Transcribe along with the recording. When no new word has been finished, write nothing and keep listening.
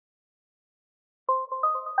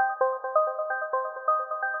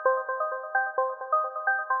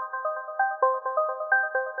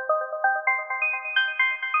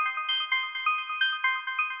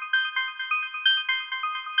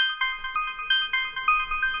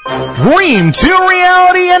Dream 2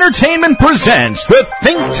 Reality Entertainment presents the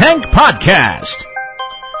Think Tank Podcast.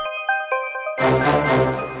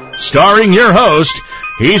 Starring your host,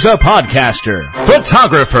 he's a podcaster,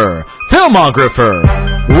 photographer, filmographer,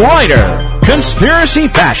 writer, conspiracy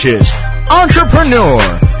fascist, entrepreneur,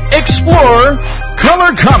 explorer,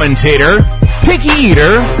 color commentator, picky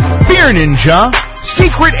eater, beer ninja,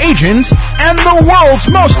 secret agent, and the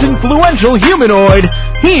world's most influential humanoid.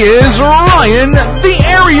 He is Ryan, the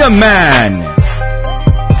Area Man.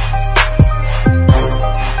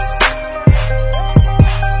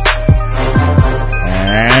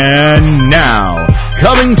 And now,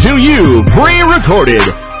 coming to you pre-recorded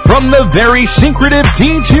from the very secretive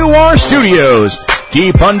D2R Studios,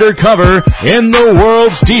 deep undercover in the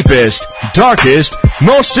world's deepest, darkest,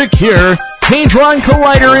 most secure Hadron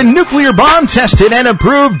Collider and nuclear bomb tested and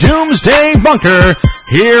approved doomsday bunker,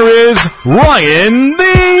 here is Ryan, the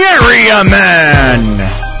Area Man.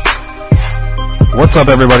 What's up,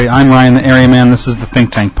 everybody? I'm Ryan, the Area Man. This is the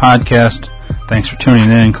Think Tank Podcast. Thanks for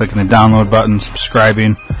tuning in, clicking the download button,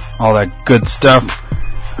 subscribing, all that good stuff.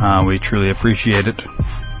 We truly appreciate it.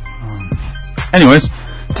 Anyways,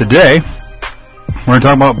 today, we're going to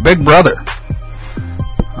talk about Big Brother.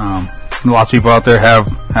 Lots of people out there have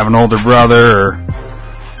an older brother or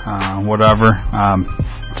whatever.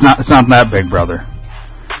 It's not that Big Brother.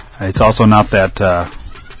 It's also not that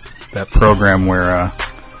program where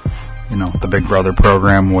the Big Brother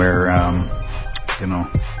program where a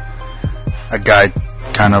guy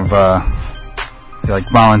kind of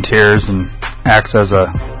volunteers and acts as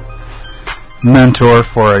a mentor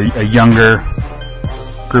for a younger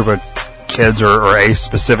group of kids or a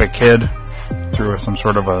specific kid through some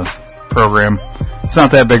sort of a program. It's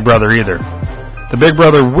not that Big Brother either. The Big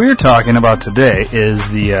Brother we're talking about today is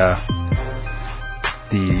the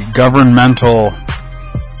governmental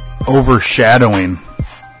overshadowing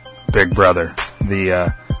Big Brother.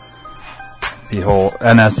 The whole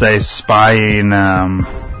NSA spying,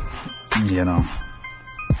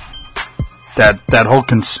 that whole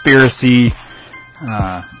conspiracy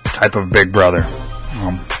type of Big Brother.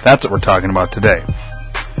 That's what we're talking about today.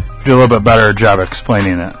 Do a little bit better job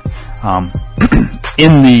explaining it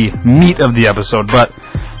in the meat of the episode, but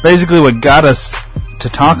basically what got us to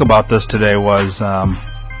talk about this today was a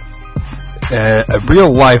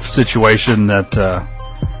real life situation that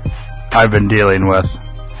I've been dealing with,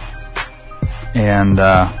 and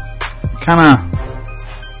kind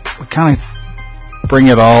of bring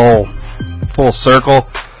it all full circle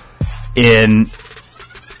in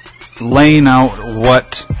laying out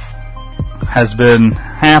what has been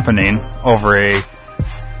happening over a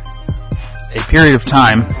period of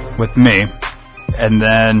time with me, and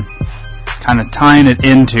then kind of tying it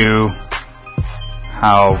into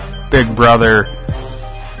how Big Brother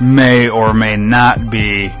may or may not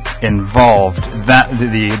be involved, that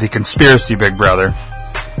the conspiracy Big Brother.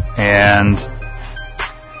 And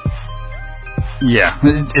yeah,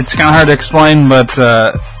 it's kind of hard to explain, but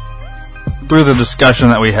through the discussion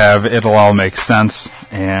that we have, it'll all make sense.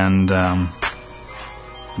 And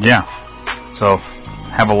so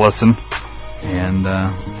have a listen, and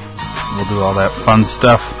we'll do all that fun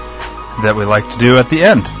stuff that we like to do at the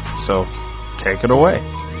end. So take it away.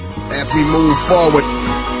 As we move forward,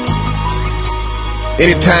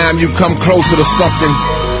 anytime you come closer to something,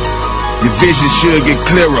 your vision should get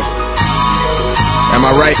clearer. Am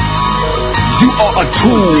I right? You are a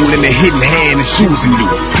tool and the hidden hand is using you.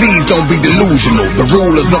 Please don't be delusional. The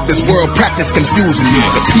rulers of this world practice confusing you.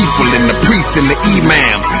 The people and the priests and the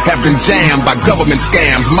imams have been jammed by government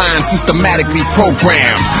scams. Minds systematically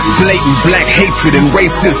programmed. Blatant black hatred and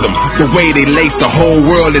racism. The way they lace the whole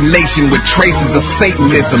world and nation with traces of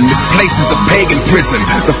Satanism. This place is a pagan prison.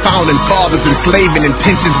 The founding fathers enslaving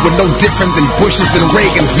intentions were no different than Bush's and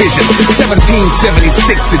Reagan's vision.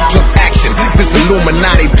 1776 it took action. This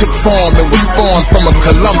Illuminati took form and was spawned from a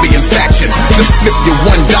Colombian faction. Just flip your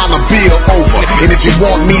 $1 bill over, and if you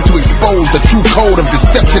want me to expose the true code of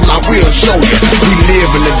deception, I will show you. We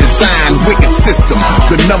live in a designed wicked system.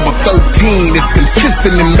 The number 13 is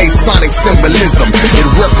consistent in Masonic symbolism. It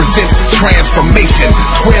represents transformation.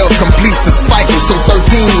 12 completes a cycle, so 13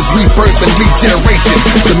 is rebirth and regeneration.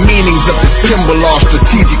 The meanings of the symbol are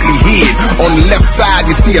strategically hid. On the left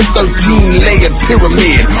side, you see a 13-layered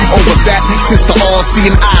pyramid. Over that sits the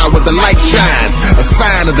all-seeing eye where the light shines. shines. A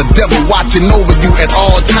sign of the devil watching over you at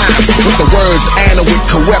all times. With the words Anawit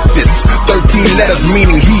Coeptus, 13 letters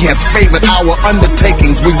meaning he has favored our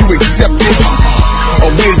undertakings. Will you accept this? Or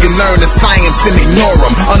will you learn the science and ignore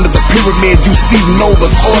them? Under the pyramid you see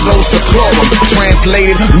Novus Ordo Seclorum.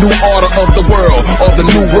 Translated, New Order of the World, or the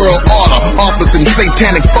New World Order. Authors and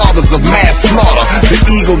satanic fathers of mass slaughter. The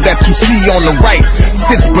eagle that you see on the right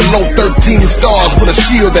sits below 13 stars with a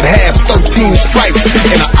shield that has 13 stripes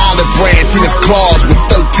and an olive branch in its claws with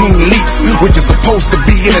 13 leaves, which is supposed to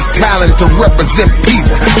be in his talent to represent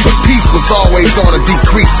peace. But peace was always on a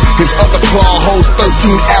decrease. His other claw holds 13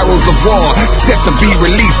 arrows of war set to be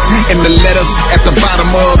released, and the letters at the bottom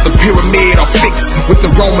of the pyramid are fixed with the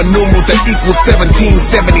Roman numerals that equal 1776.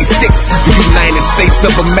 The United States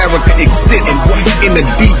of America exists in a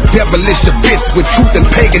deep devilish abyss with truth and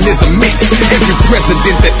paganism mixed. Every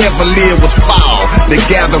president that ever lived was foul. They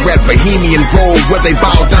gather at Bohemian Grove where they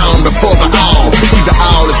bow down before the owl. See, the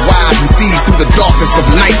owl is wise and sees through the darkness of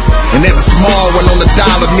night, and there's a small one on the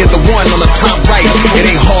dollar near the one on the top right. It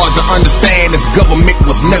ain't hard to understand this government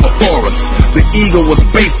was never for us. The eagle was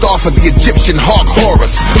based off of the Egyptian hawk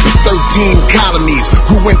Horus. The 13 colonies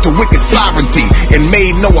who went to wicked sovereignty and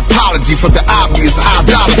made no apology for the obvious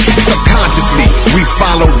idolatry. Subconsciously, we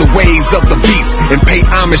follow the ways of the beast and pay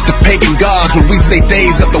homage to pagan gods when we say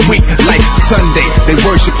days of the week. Like Sunday, they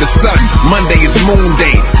worship the sun. Monday is Moon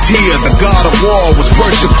Day. Tyr, the god of war, was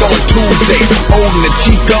worshipped on Tuesday. Odin, the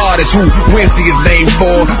chief god, is who Wednesday is named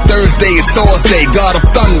for. Thursday is Thor's Day, god of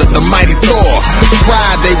thunder, the mighty Thor.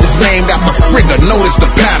 Friday was named after Frigga, notice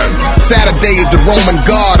the pattern. Saturday is the Roman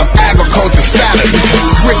god of agriculture, Saturn.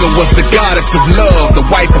 Frigga was the goddess of love, the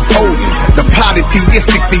wife of Odin. The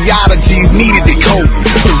polytheistic theologies needed decoding.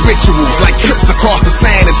 The rituals like trips across the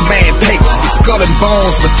sand as man takes. The skull and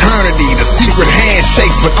bones fraternity, the secret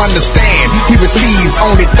handshakes. But understand, he receives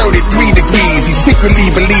only 33 degrees. He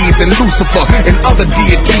secretly believes in Lucifer and other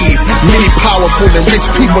deities. Many powerful and rich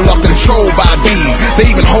people are controlled by these. They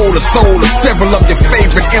even hold the soul of several of your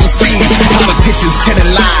favorite MCs. Politicians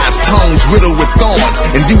telling lies, tongues riddled with thorns,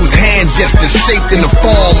 and use hand gestures shaped in the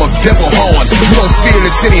form of devil horns. You don't feel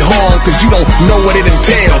it's any harm cause you don't know what it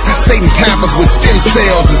entails. Satan tampers with stem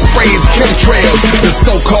cells and sprays chemtrails. The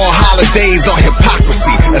so-called holidays are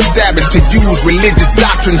hypocrisy, established to use religious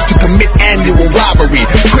doctrines to commit annual robbery.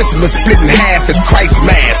 Christmas split in half is Christ's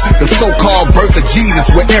Mass, the so-called birth of Jesus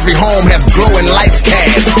where every home has glowing lights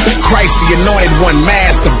cast. Christ the anointed one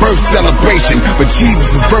masked the birth celebration, but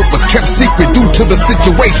Jesus' birth was kept secret due to the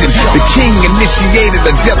situation. The king initiated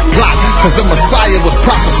a death plot cause the Messiah was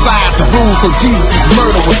prophesied to rule, so Jesus'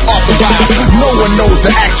 murder was authorized. No one knows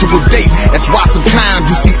the actual date, that's why sometimes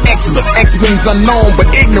you see Xmas. X means unknown, but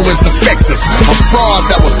ignorance affects us. A fraud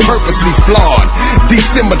that was purposely flawed.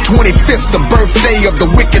 December 25th, the birthday of the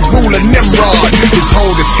wicked ruler Nimrod. His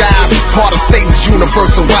whole disguise was part of Satan's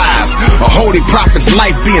universal rise. A holy prophet's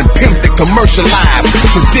life being pimped and commercialized.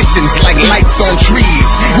 Traditions like lights on trees,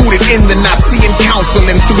 rooted in the Nicene Council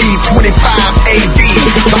in 325 AD.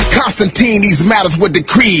 By Constantine, these matters were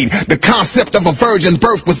decreed. The concept of a virgin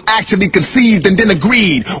birth was actually conceived and then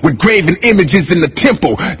agreed. With graven images in the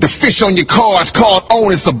temple, the fish on your cards called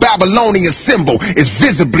Onus, a Babylonian symbol, is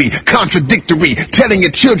visibly contradictory. Telling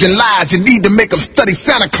your children lies, you need to make them study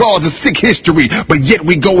Santa Claus and sick history. But yet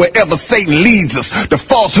we go wherever Satan leads us. The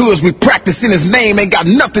falsehoods we practice in his name ain't got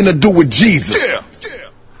nothing to do with Jesus.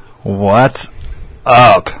 What's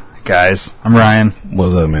up, guys? I'm Ryan.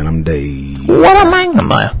 What's up, man? I'm Dave. What am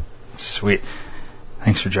I? Sweet.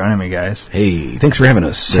 Thanks for joining me, guys. Hey, thanks for having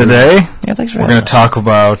us. Today, Yeah, thanks for we're having going to us. talk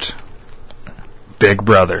about Big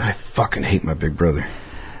Brother. I fucking hate my big brother.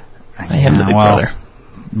 I am the big brother.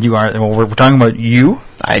 You are. Well, we're talking about you,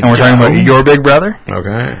 I and we're talking about don't. your big brother.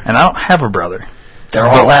 Okay. And I don't have a brother, They're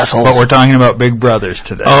all assholes. but we're talking about big brothers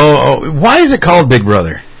today. Oh, why is it called Big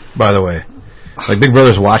Brother, by the way? Like Big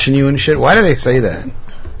Brother's watching you and shit? Why do they say that?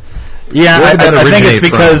 Yeah, Where did that I think it's originate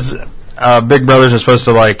because big brothers are supposed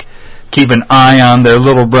to like keep an eye on their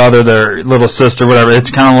little brother, their little sister, whatever. It's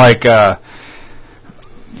kind of like,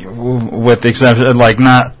 with the exception of like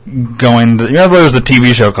not going to, there was a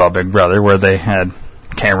TV show called Big Brother where they had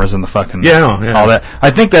cameras in the fucking all that.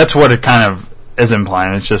 I think that's what it kind of is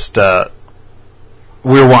implying. It's just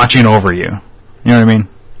we're watching over you. You know what I mean?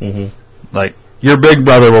 Mm-hmm. Like your big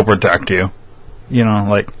brother will protect you. You know,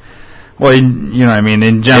 like. Well, you know what I mean?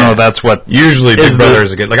 In general, that's what... Usually big brother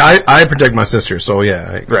is a good... Like, I protect my sister, so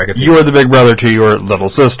yeah. You are the big brother to your little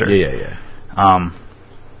sister. Yeah.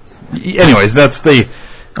 Anyways, that's the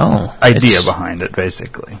idea it's behind it,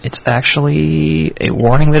 basically. It's actually a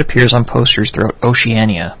warning that appears on posters throughout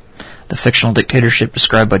Oceania, the fictional dictatorship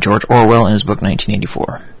described by George Orwell in his book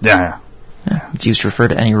 1984. Yeah. Yeah, it's used to refer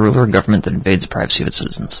to any ruler or government that invades the privacy of its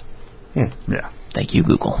citizens. Yeah. Thank you,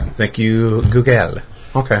 Google. Thank you, Google.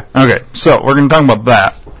 Okay. Okay, so we're going to talk about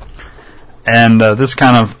that. And this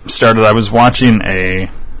kind of started, I was watching a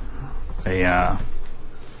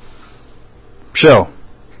show,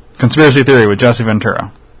 Conspiracy Theory with Jesse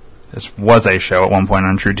Ventura. This was a show at one point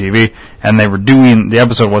on True TV, and the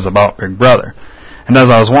episode was about Big Brother. And as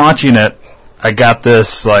I was watching it, I got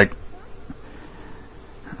this, like,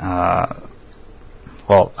 well,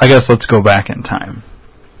 I guess let's go back in time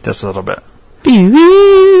just a little bit.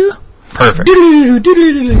 Perfect. Yeah,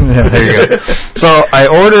 there you go. So I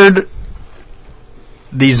ordered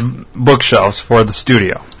these bookshelves for the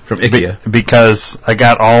studio From IKEA. because I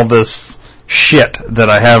got all this shit that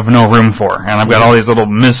I have no room for, and I've got all these little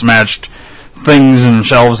mismatched things and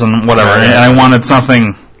shelves and whatever, and I wanted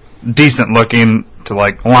something decent looking to,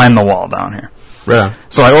 like, line the wall down here. Right.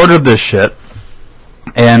 So I ordered this shit,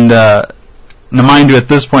 and now mind you, at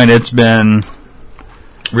this point it's been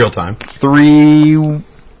Real time. 3 going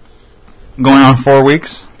on 4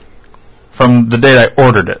 weeks from the date I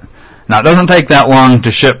ordered it. Now, it doesn't take that long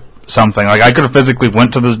to ship something. Like, I could have physically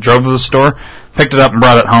drove to the store, picked it up and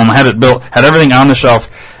brought it home, had it built, had everything on the shelf,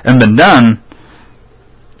 and been done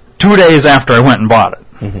 2 days after I went and bought it.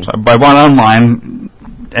 Mm-hmm. So I bought it online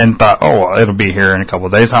and thought, oh, well, it'll be here in a couple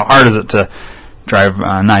of days. How hard is it to drive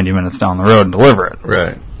 90 minutes down the road and deliver it?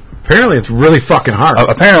 Right. Apparently it's really fucking hard.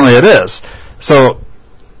 Apparently it is. So,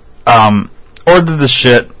 ordered this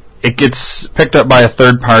shit. It gets picked up by a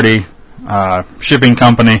third-party shipping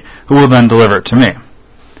company who will then deliver it to me.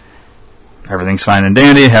 Everything's fine and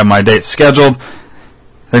dandy. Have my date scheduled.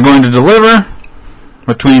 They're going to deliver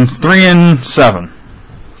between 3 and 7.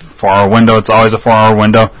 4-hour window. It's always a 4-hour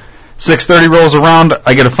window. 6:30 rolls around.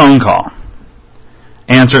 I get a phone call.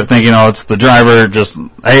 Answer it thinking, oh, it's the driver. Just,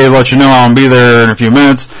 hey, let you know I'll be there in a few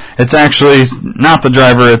minutes. It's actually not the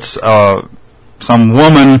driver. It's some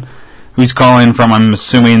woman who's calling from, I'm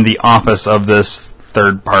assuming, the office of this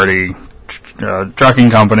third-party trucking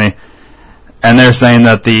company, and they're saying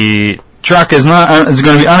that the truck is going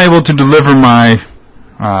to be unable to deliver my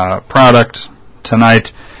product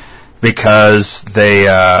tonight because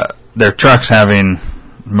their truck's having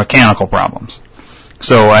mechanical problems.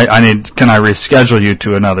 So can I reschedule you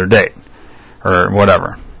to another date or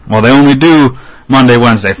whatever? Well, they only do Monday,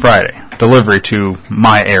 Wednesday, Friday delivery to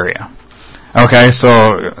my area. Okay,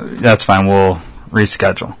 so that's fine. We'll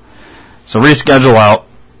reschedule. So reschedule out.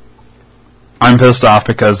 I'm pissed off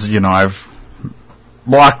because, I've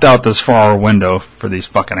blocked out this 4-hour window for these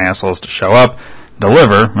fucking assholes to show up,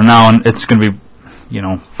 deliver, and now it's going to be,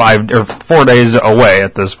 5 or 4 days away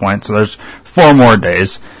at this point. So there's 4 more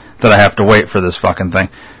days that I have to wait for this fucking thing.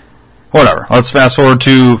 Whatever. Let's fast forward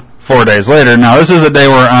to 4 days later. Now, this is a day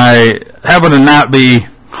where I happen to not be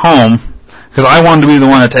home because I wanted to be the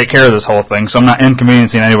one to take care of this whole thing, so I'm not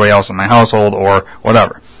inconveniencing anybody else in my household or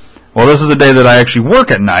whatever. Well, this is a day that I actually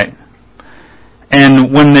work at night,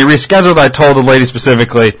 and when they rescheduled, I told the lady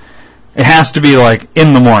specifically, it has to be, like,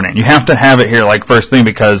 in the morning. You have to have it here, like, first thing,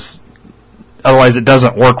 because otherwise it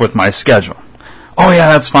doesn't work with my schedule. Oh,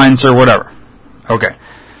 yeah, that's fine, sir, whatever. Okay.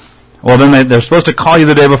 Well, then they're supposed to call you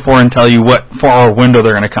the day before and tell you what 4-hour window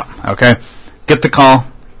they're going to come, okay? Get the call,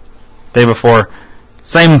 day before,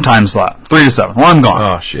 same time slot, 3 to 7. Well, I'm gone.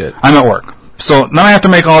 Oh, shit. I'm at work. So then I have to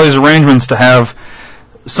make all these arrangements to have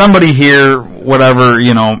somebody here, whatever,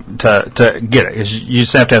 to get it. 'Cause you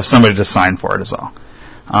just have to have somebody to sign for it is all.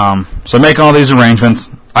 So make all these arrangements.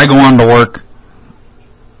 I go on to work.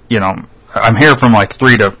 I'm here from like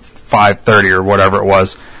 3 to 5:30 or whatever it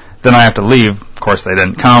was. Then I have to leave. Of course, they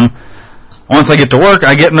didn't come. Once I get to work,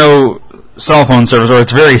 I get no cell phone service, or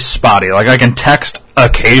it's very spotty. Like, I can text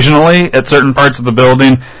occasionally at certain parts of the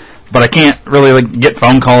building, but I can't really get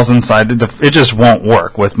phone calls inside. It just won't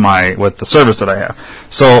work with the service that I have.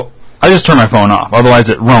 So I just turn my phone off. Otherwise,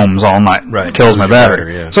 it roams all night. Right. It kills my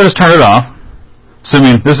battery. Yeah. So I just turn it off,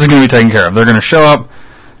 assuming this is going to be taken care of. They're going to show up,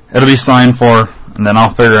 it'll be signed for, and then I'll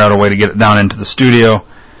figure out a way to get it down into the studio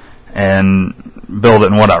and build it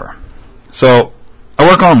and whatever. So I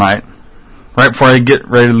work all night. Right before I get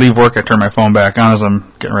ready to leave work, I turn my phone back on as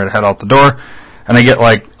I'm getting ready to head out the door, and I get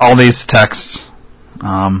all these texts,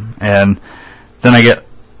 and then I get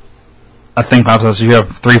a thing pops up. So you have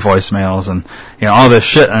 3 voicemails and all this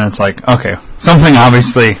shit, and it's like, okay, something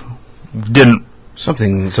obviously didn't.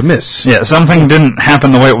 Something's amiss. Yeah, something didn't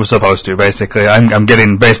happen the way it was supposed to. Basically, I'm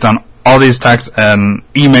getting, based on all these texts and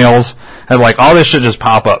emails, and all this shit just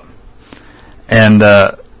pop up, and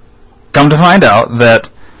come to find out that.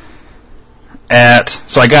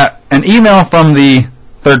 So I got an email from the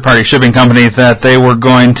third-party shipping company that they were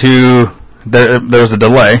going to there was a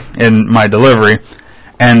delay in my delivery,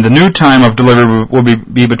 and the new time of delivery will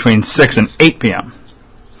be between 6 and 8 p.m.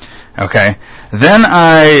 Okay. Then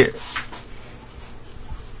I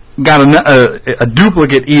got a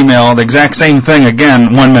duplicate email, the exact same thing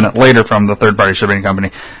again 1 minute later from the third-party shipping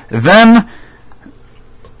company. Then,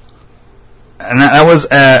 and that was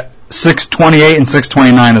at 6:28 and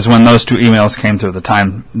 6:29 is when those two emails came through the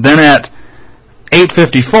time. Then at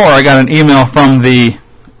 8:54, I got an email from the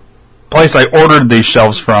place I ordered these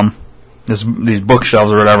shelves from, these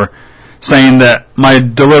bookshelves or whatever, saying that my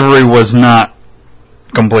delivery was not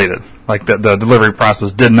completed. Like the delivery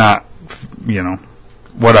process did not,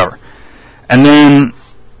 whatever. And then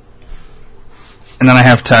I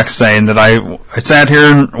have text saying that I sat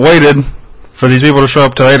here and waited for these people to show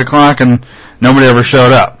up till 8 o'clock and nobody ever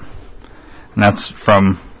showed up. And that's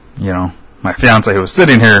from, my fiance who was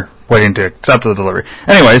sitting here waiting to accept the delivery.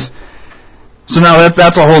 Anyways, so now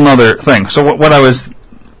that's a whole nother thing. So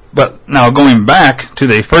but now going back to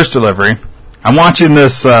the first delivery, I'm watching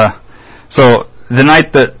this, so the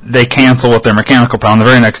night that they cancel with their mechanical problem, the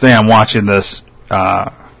very next day I'm watching this,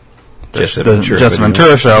 Jesse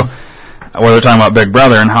Ventura show, where they're talking about Big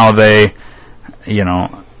Brother and how they,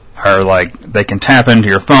 are like, they can tap into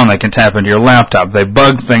your phone, they can tap into your laptop, they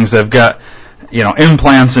bug things, they've got,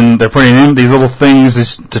 implants, and they're putting in these little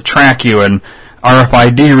things to track you, and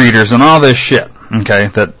RFID readers and all this shit, okay,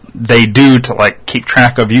 that they do to, like, keep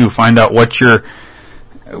track of you, find out what your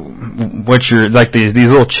like these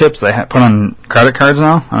little chips they put on credit cards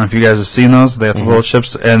now. I don't know if you guys have seen those. They have the little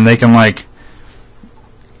chips, and they can, like,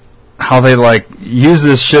 how they, like, use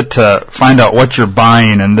this shit to find out what you're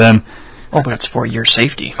buying, and then... Oh, but it's for your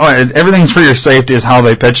safety. Oh, everything's for your safety is how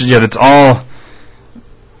they pitch it, yet it's all...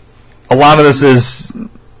 A lot of this is...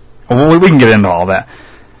 Well, we can get into all that.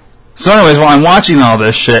 So anyways, while I'm watching all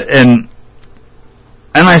this shit, and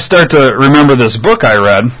I start to remember this book I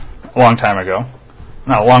read a long time ago.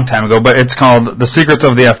 Not a long time ago, but it's called The Secrets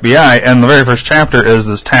of the FBI, and the very first chapter is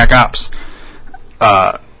this TAC Ops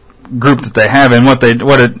group that they have, and what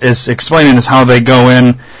it is explaining is how they go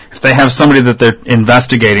in, if they have somebody that they're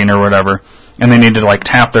investigating or whatever, and they need to, like,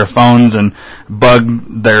 tap their phones and bug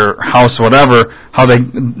their house, whatever,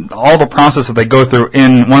 all the process that they go through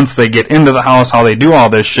once they get into the house, how they do all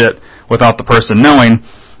this shit without the person knowing,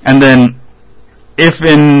 and then if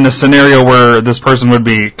in a scenario where this person would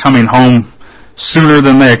be coming home sooner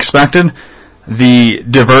than they expected, the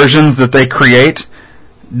diversions that they create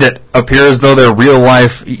that appear as though they're real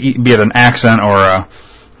life, be it an accident or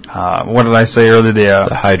what did I say earlier?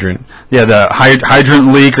 The hydrant. Yeah, the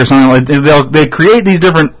hydrant leak or something like that. They create these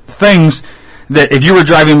different things that if you were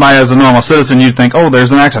driving by as a normal citizen, you'd think, oh,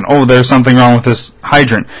 there's an accident. Oh, there's something wrong with this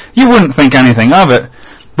hydrant. You wouldn't think anything of it,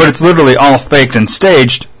 but it's literally all faked and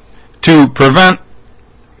staged to prevent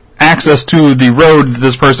access to the road that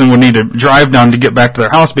this person would need to drive down to get back to their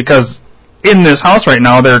house, because in this house right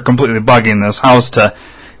now, they're completely bugging this house to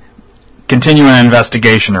continue an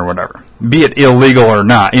investigation or whatever, be it illegal or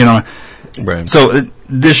not, Right. So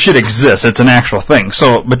this shit exists. It's an actual thing.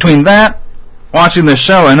 So between that, watching this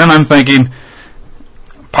show, and then I'm thinking,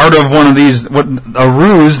 part of one of these, a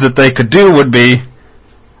ruse that they could do would be,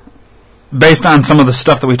 based on some of the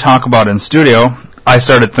stuff that we talk about in studio, I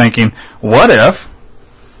started thinking, what if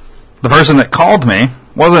the person that called me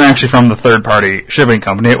wasn't actually from the third-party shipping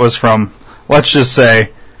company? It was from, let's just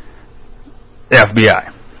say, the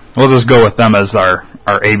FBI. We'll just go with them as our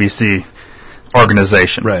ABC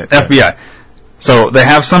organization. Right. FBI. So they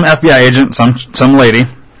have some FBI agent, some lady,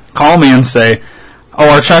 call me and say, oh,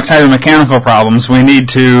 our truck's having mechanical problems. We need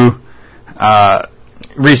to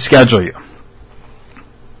reschedule you.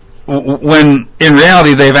 When in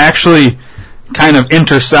reality they've actually kind of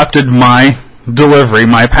intercepted my delivery,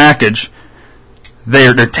 my package.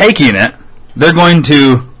 They're taking it. They're going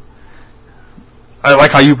to, I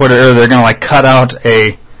like how you put it earlier, they're going to, like, cut out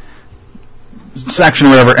a section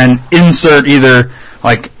or whatever and insert either,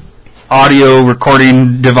 like, audio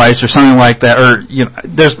recording device or something like that, or,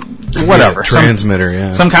 there's whatever. Yeah,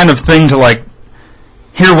 transmitter, some kind of thing to, like,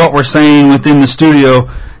 hear what we're saying within the studio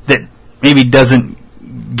that maybe doesn't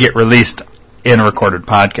get released in a recorded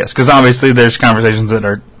podcast. Because obviously there's conversations that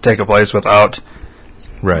are taking place without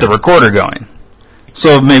the recorder going.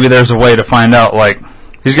 So maybe there's a way to find out, like,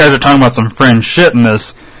 these guys are talking about some fringe shit in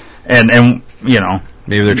this, and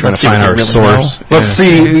maybe they're trying to find our source. Let's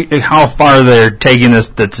see how far they're taking this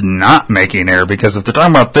that's not making air, because if they're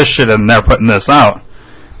talking about this shit and they're putting this out,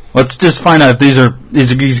 let's just find out if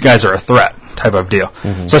these guys are a threat type of deal.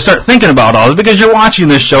 Mm-hmm. So I start thinking about all this, because you're watching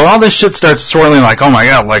this show, all this shit starts swirling like, oh my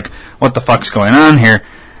god, like, what the fuck's going on here?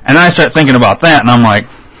 And then I start thinking about that, and I'm like,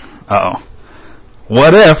 uh-oh.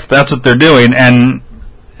 what if that's what they're doing? And,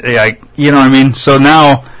 like, you know what I mean? So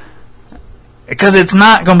now, because it's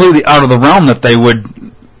not completely out of the realm that they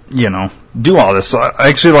would, you know, do all this. So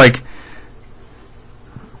actually, like,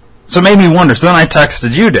 so it made me wonder. So then I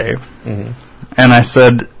texted you, Dave, and I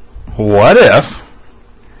said, what if?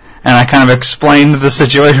 And I kind of explained the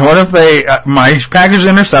situation. What if my package is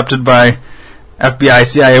intercepted by FBI,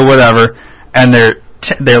 CIA, whatever, and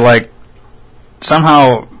they're like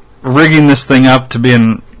somehow rigging this thing up to be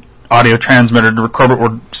an audio transmitter to record what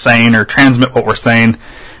we're saying or transmit what we're saying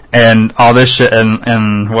and all this shit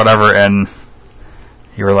and whatever. And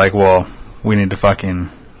you were like, well, we need to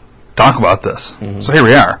fucking talk about this. So here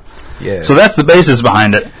we are. Yeah. So that's the basis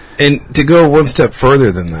behind it. And to go one step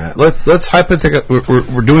further than that, let's hypothetically,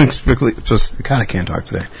 we're doing specifically, kind of can't talk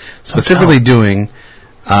today, specifically doing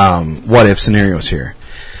what if scenarios here.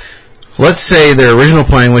 Let's say their original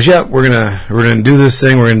plan was, we're gonna do this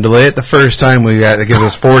thing, we're gonna delay it the first time. It gives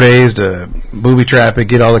us 4 days to booby trap it,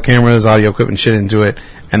 get all the cameras, audio equipment, shit into it,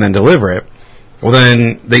 and then deliver it. Well,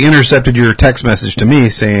 then they intercepted your text message to me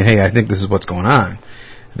saying, hey, I think this is what's going on.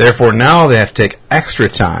 Therefore, now they have to take extra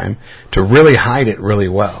time to really hide it really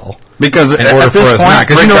well. Because in order at this point,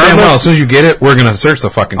 because you know damn well, as soon as you get it, we're going to search the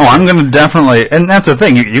fucking thing. I'm going to definitely, and that's the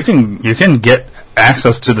thing, you can get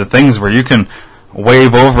access to the things where you can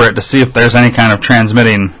wave over it to see if there's any kind of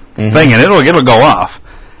transmitting thing, and it'll go off.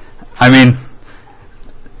 I mean,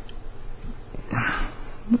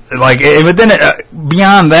 like, but then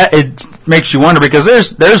beyond that, it makes you wonder,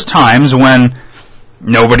 because there's times when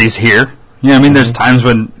nobody's here. You know what I mean? There's times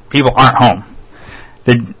when people aren't home.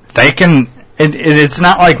 They can. It's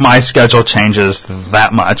not like my schedule changes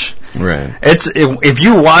that much. Right. If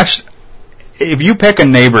you pick a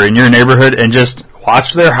neighbor in your neighborhood and just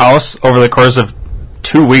watch their house over the course of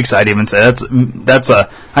 2 weeks, I'd even say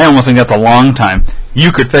I almost think that's a long time.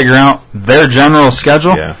 You could figure out their general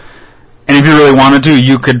schedule. Yeah. And if you really wanted to,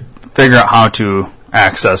 you could figure out how to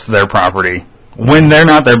access their property when they're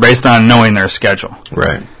not there, based on knowing their schedule.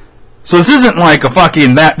 Right. So this isn't like a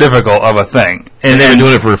fucking that difficult of a thing. And they've been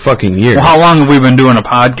doing it for fucking years. Well, how long have we been doing a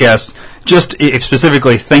podcast, just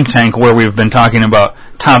specifically Think Tank, where we've been talking about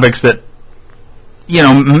topics that, you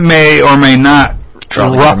know, may or may not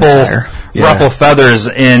ruffle feathers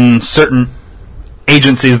in certain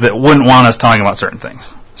agencies that wouldn't want us talking about certain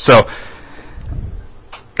things. So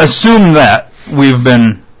assume that we've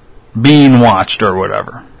been being watched or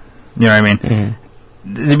whatever. You know what I mean?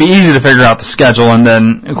 It'd be easy to figure out the schedule, and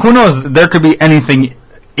then who knows? There could be anything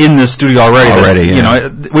in the studio already. That, you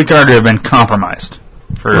know, we could already have been compromised,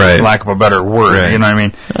 for lack of a better word. Right. You know what I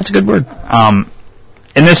mean? That's a good word. And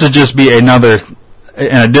this would just be an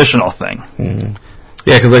additional thing.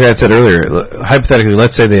 Yeah, because like I said earlier, hypothetically,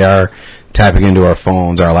 let's say they are tapping into our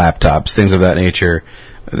phones, our laptops, things of that nature.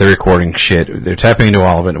 They're recording shit. They're tapping into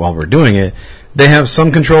all of it while we're doing it. They have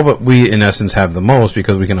some control, but we, in essence, have the most,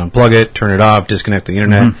 because we can unplug it, turn it off, disconnect the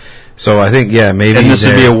internet. So I think, maybe... And this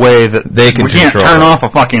would be a way that they can we can't turn off a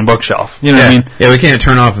fucking bookshelf. You know what I mean? Yeah, we can't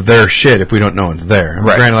turn off their shit if we don't know it's there.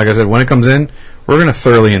 Right. Granted, like I said, when it comes in, we're going to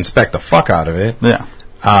thoroughly inspect the fuck out of it. Yeah.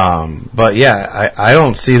 But I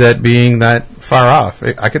don't see that being that far off.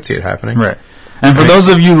 I could see it happening. Right. And for those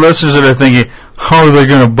of you listeners that are thinking, how are they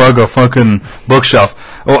going to bug a fucking bookshelf?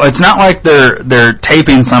 Well, it's not like they're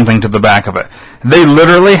taping something to the back of it. They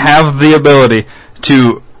literally have the ability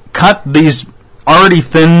to cut these already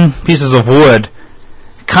thin pieces of wood,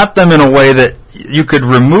 cut them in a way that you could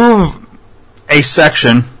remove a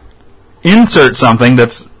section, insert something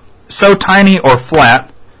that's so tiny or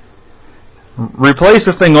flat, replace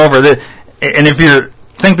the thing over that, and if you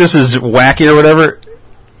think this is wacky or whatever,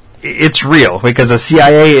 it's real, because the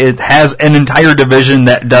CIA has an entire division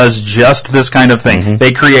that does just this kind of thing.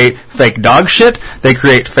 They create fake dog shit, they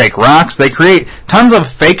create fake rocks, they create tons of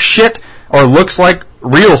fake shit, or looks like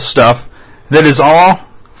real stuff, that is all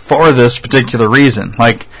for this particular reason.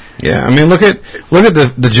 Like, yeah, I mean, look at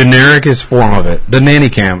the genericest form of it, the nanny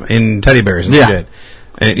cam in teddy bears and shit.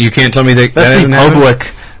 And you can't tell me that's the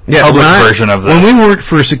public version of this. When we worked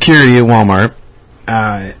for security at Walmart,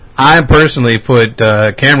 I personally put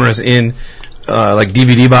cameras in like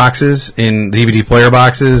DVD boxes, in DVD player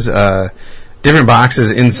boxes, different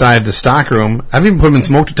boxes inside the stockroom. I've even put them in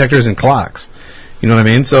smoke detectors and clocks. You know what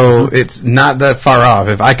I mean? So it's not that far off.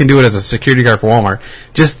 If I can do it as a security guard for Walmart,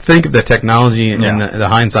 just think of the technology and the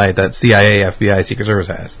hindsight that CIA, FBI, Secret Service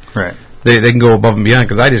has. Right. They can go above and beyond,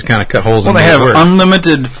 because I just kind of cut holes in they have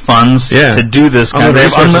unlimited funds to do this kind of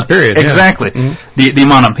resources. Period. Exactly. The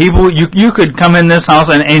amount of people you could come in this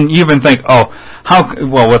house and you even think,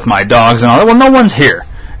 with my dogs and all that. Well, no one's here,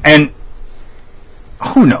 and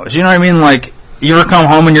who knows? You know what I mean? Like, You ever come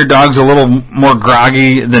home and your dog's a little more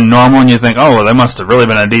groggy than normal, and you think, oh, well, they must have really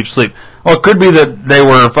been in a deep sleep. Well, it could be that they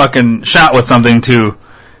were fucking shot with something to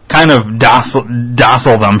kind of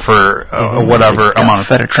docile them for whatever amount of...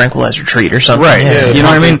 Fed a tranquilizer treat or something. Right. Yeah. You know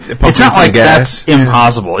what I mean? It's not like that's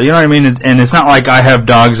impossible. You know what I mean? And it's not like I have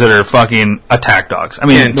dogs that are fucking attack dogs. I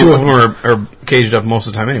mean, two of them are caged up most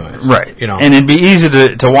of the time anyways. Right. You know. And it'd be easy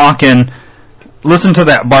to walk in, listen to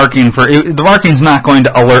that barking the barking's not going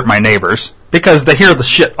to alert my neighbors because they hear the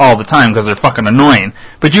shit all the time because they're fucking annoying.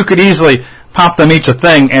 But you could easily pop them each a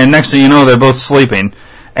thing, and next thing you know, they're both sleeping,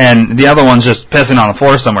 and the other one's just pissing on the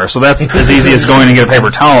floor somewhere. So that's as easy as going and get a paper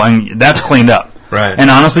towel, and that's cleaned up. Right. And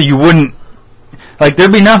honestly, you wouldn't, like,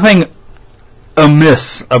 there'd be nothing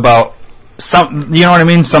amiss about some, you know what I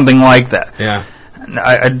mean? Something like that. Yeah.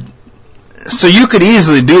 So you could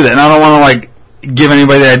easily do that, and I don't want to, like, give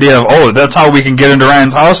anybody the idea of, oh, that's how we can get into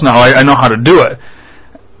Ryan's house now. I know how to do it.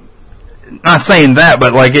 Not saying that,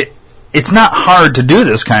 but, like, it's not hard to do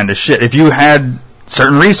this kind of shit. If you had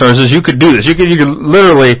certain resources, you could do this. You could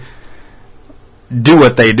literally do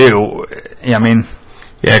what they do. I mean...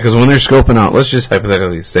 Yeah, because when they're scoping out, let's just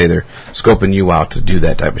hypothetically say they're scoping you out to do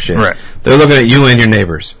that type of shit. Right. They're looking at you and your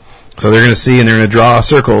neighbors. So they're going to see, and they're going to draw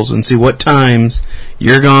circles and see what times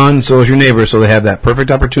you're gone, so is your neighbor, so they have that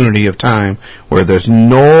perfect opportunity of time where there's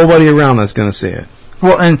nobody around that's going to see it.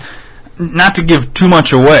 Well, and not to give too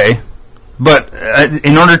much away, but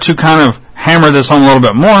in order to kind of hammer this home a little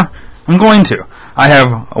bit more, I'm going to. I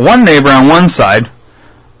have one neighbor on one side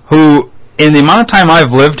who, in the amount of time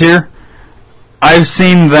I've lived here, I've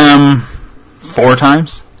seen them 4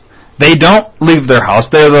 times. They don't leave their house.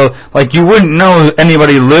 They're like, you wouldn't know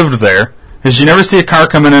anybody lived there, because you never see a car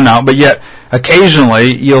come in and out, but yet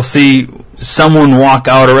occasionally you'll see someone walk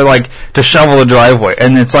out or like to shovel a driveway,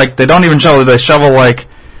 and it's like they don't even shovel, they shovel like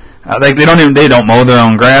they don't mow their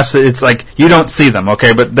own grass. It's like you don't see them,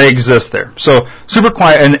 okay, but they exist there. So super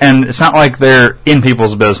quiet, and it's not like they're in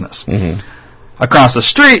people's business. Mm-hmm. Across the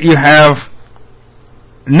street you have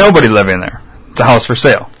nobody living there. It's a house for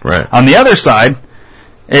sale. Right. On the other side,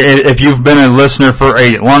 if you've been a listener for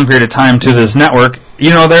a long period of time to this network,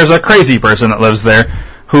 you know there's a crazy person that lives there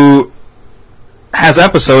who has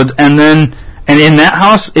episodes, and in that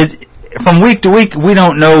house, from week to week, we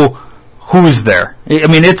don't know who's there. I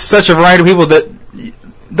mean, it's such a variety of people that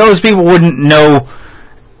those people wouldn't know.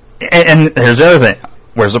 And here's the other thing.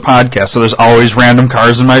 Where's a podcast? So there's always random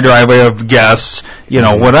cars in my driveway of guests,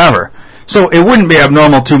 whatever. So it wouldn't be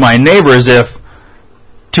abnormal to my neighbors if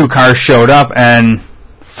 2 cars showed up and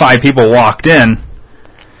 5 people walked in.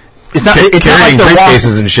 It's not like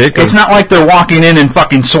they're and shit. It's not like they're walking in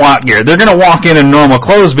fucking SWAT gear. They're going to walk in normal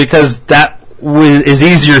clothes because that is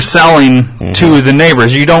easier selling to the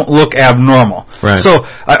neighbors. You don't look abnormal. Right. So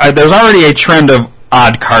there's already a trend of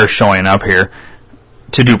odd cars showing up here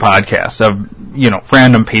to do podcasts of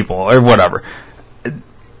random people or whatever.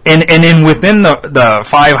 And within the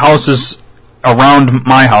 5 houses around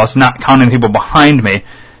my house, not counting people behind me,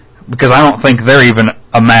 because I don't think they're even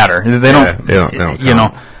a matter. They don't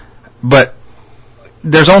count. But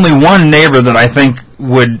there's only one neighbor that I think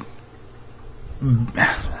would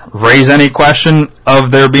raise any question of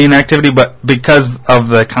there being activity, but because of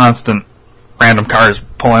the constant random cars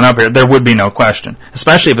pulling up here, there would be no question,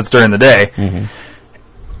 especially if it's during the day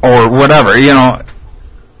or whatever. You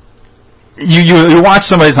watch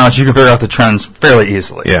somebody's house, you can figure out the trends fairly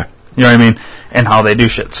easily. Yeah. You know what I mean? And how they do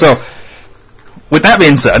shit. So, with that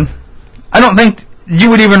being said, I don't think you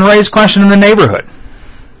would even raise question in the neighborhood.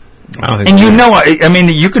 I don't think And I mean,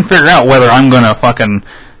 you can figure out whether I'm going to fucking,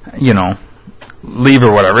 leave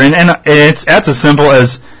or whatever. And that's as simple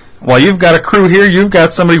as, well, you've got a crew here, you've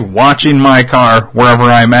got somebody watching my car wherever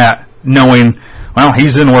I'm at, knowing, well,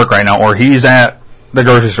 he's in work right now, or he's at the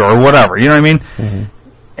grocery store, or whatever. You know what I mean? Mm-hmm.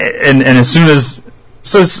 And as soon as...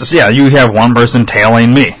 So, you have one person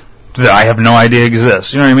tailing me that I have no idea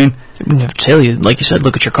exists. You know what I mean? I wouldn't have to tell you. Like you said,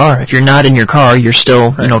 look at your car. If you're not in your car, you're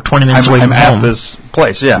still, 20 minutes away from home. I'm at this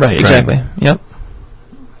place, yeah. Right, exactly. Right. Yep.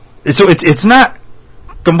 So it's not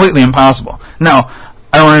completely impossible. Now,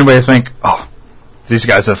 I don't want anybody to think, oh, these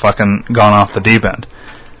guys have fucking gone off the deep end.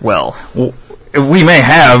 Well, we may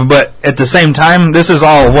have, but at the same time, this is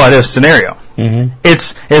all a what-if scenario. Mm-hmm.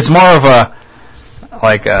 It's more of a,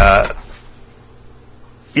 like,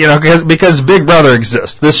 because Big Brother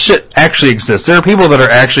exists. This shit actually exists. There are people that are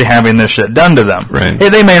actually having this shit done to them. Right. Hey,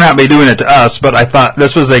 they may not be doing it to us, but I thought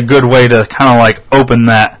this was a good way to kind of like open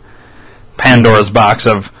that Pandora's box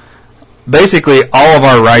of basically all of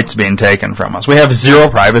our rights being taken from us. We have zero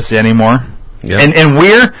privacy anymore. Yep. And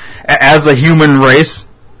we're, as a human race,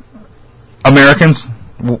 Americans,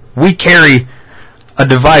 we carry a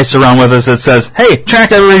device around with us that says, "Hey,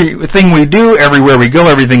 track everything we do, everywhere we go,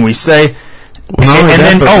 everything we say." Well,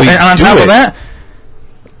 and on top of that,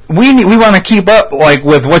 we want to keep up like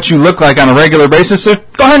with what you look like on a regular basis. So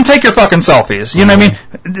go ahead and take your fucking selfies. You know what I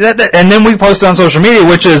mean? And then we post on social media,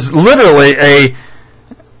 which is literally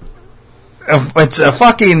it's a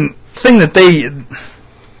fucking thing that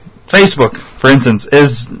Facebook, for instance,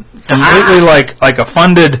 is completely like a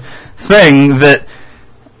funded thing that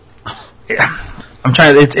I'm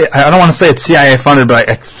trying. I don't want to say it's CIA funded, but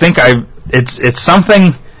I think it's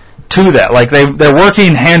something to that. Like they're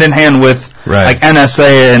working hand in hand with like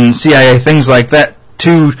NSA and CIA, things like that,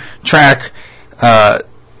 to track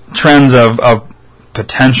trends of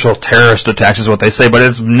potential terrorist attacks, is what they say, but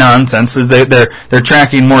it's nonsense. They're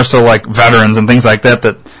tracking more so like veterans and things like that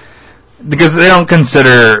because they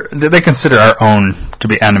consider our own to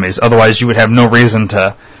be enemies. Otherwise, you would have no reason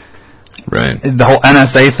to. Right. The whole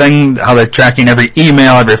NSA thing, how they're tracking every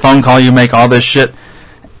email, every phone call you make, all this shit.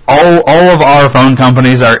 All of our phone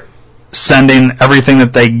companies are sending everything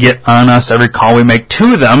that they get on us, every call we make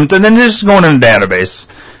to them, and then it's just going in a database,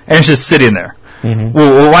 and it's just sitting there. Mm-hmm.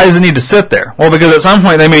 Well, why does it need to sit there? Well, because at some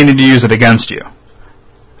point they may need to use it against you.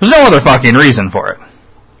 There's no other fucking reason for it.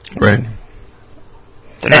 Right.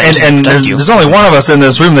 And there's only one of us in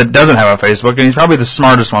this room that doesn't have a Facebook, and he's probably the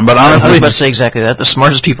smartest one. But honestly, I was about to say exactly that. The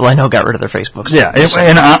smartest people I know got rid of their Facebooks. Yeah,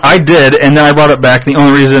 and I did, and then I brought it back. The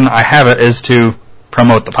only reason I have it is to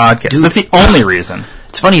promote the podcast. Dude, that's the only reason.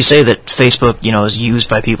 It's funny you say that Facebook, is used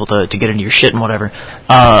by people to get into your shit and whatever.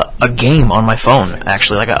 A game on my phone,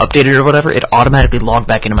 actually, like I updated it or whatever, it automatically logged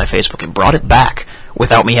back into my Facebook and brought it back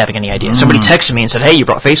without me having any idea. Somebody texted me and said, "Hey, you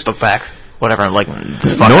brought Facebook back." Whatever. I'm like, no,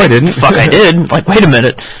 I didn't. Fuck, I did. Like, wait a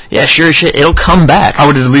minute. Yeah, sure as shit. It'll come back. I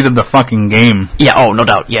would have deleted the fucking game. Yeah. Oh, no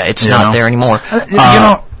doubt. Yeah, it's not there anymore. Go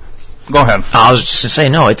ahead. I was just to say,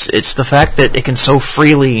 no. It's the fact that it can so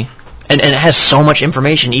freely, and it has so much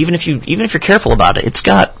information. Even if you're careful about it, it's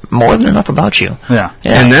got more than enough about you. Yeah.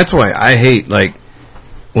 And that's why I hate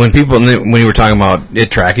when you were talking about it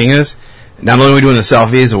tracking us. Not only are we doing the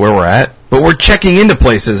selfies of where we're at, but we're checking into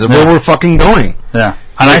places of where we're fucking going. Yeah.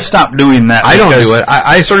 And I stopped doing that. I don't do it.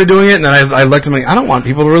 I started doing it, and then I looked at I don't want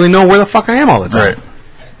people to really know where the fuck I am all the time.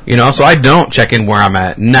 Right. So I don't check in where I'm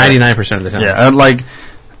at 99% of the time.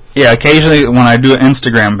 Yeah, occasionally when I do an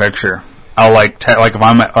Instagram picture, I'll if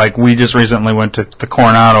I'm at, we just recently went to the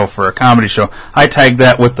Coronado for a comedy show. I tag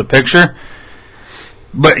that with the picture.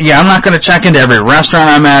 But yeah, I'm not going to check into every restaurant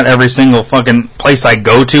I'm at, every single fucking place I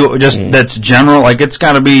go to. That's general. It's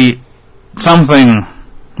got to be something.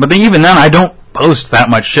 But even then, I don't post that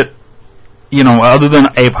much shit, other than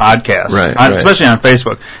a podcast. Right, especially on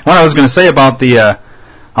Facebook. What I was going to say about the,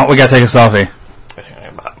 we got to take a selfie.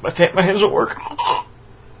 My hands don't work.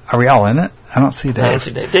 Are we all in it? I don't see Dave. I don't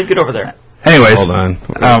see Dave. Dave, get over there. Anyways. Hold on.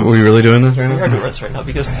 Are we really doing this right now? We are doing this right now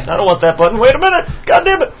because I don't want that button. Wait a minute. God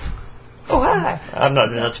damn it. Oh, hi. I'm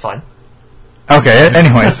not, that's fine. Okay,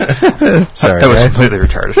 anyways. Sorry, that was completely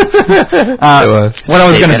retarded. What I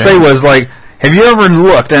was going to say was, have you ever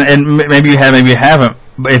looked, and maybe you have, maybe you haven't,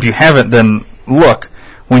 but if you haven't, then look.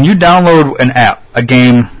 When you download an app, a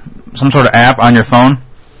game, some sort of app on your phone,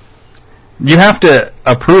 you have to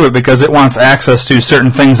approve it because it wants access to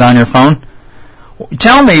certain things on your phone.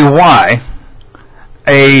 Tell me why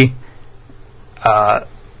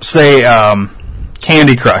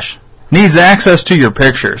Candy Crush needs access to your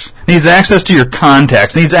pictures, needs access to your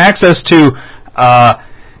contacts, needs access to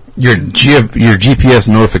your GPS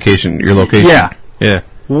notification, your location. Yeah.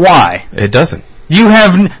 Why? It doesn't.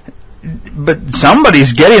 But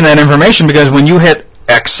somebody's getting that information because when you hit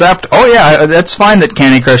accept, that's fine that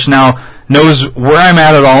Candy Crush now knows where I'm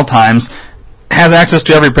at all times, has access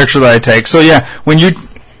to every picture that I take. So yeah, when you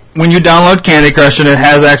download Candy Crush and it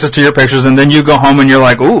has access to your pictures, and then you go home and you're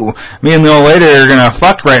like, ooh, me and the old lady are gonna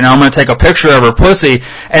fuck right now. I'm gonna take a picture of her pussy,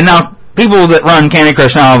 and now people that run Candy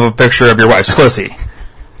Crush now have a picture of your wife's pussy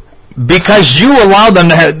because you allowed them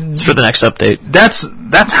to have. It's for the next update.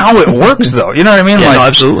 That's how it works, though. You know what I mean? Yeah, no,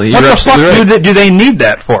 absolutely. What the fuck do they need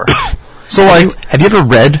that for? So, have you ever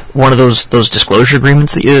read one of those disclosure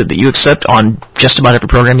agreements that you accept on just about every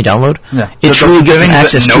program you download? Yeah, it truly gives them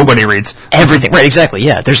access to nobody reads everything. Right, exactly.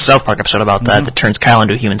 Yeah, there's a South Park episode about that that turns Kyle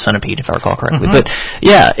into a human centipede, if I recall correctly. But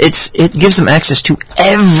yeah, it gives them access to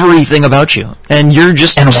everything about you, and you're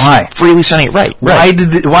just why freely signing it. Right. Why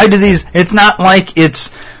do these? It's not like it's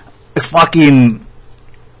fucking.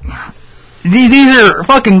 These are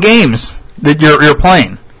fucking games that you're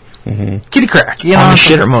playing. Mm-hmm. Kitty crack, on the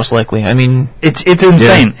shitter, most likely. I mean, it's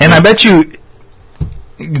insane, and I bet you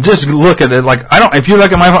just look at it. If you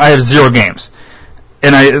look at my phone, I have 0 games,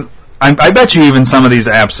 and I bet you even some of these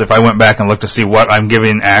apps, if I went back and looked to see what I'm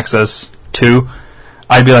giving access to,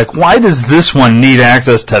 I'd be like, why does this one need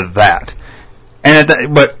access to that?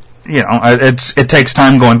 But you know, it takes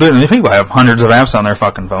time going through. And people have hundreds of apps on their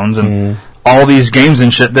fucking phones and all these games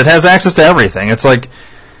and shit that has access to everything. It's like,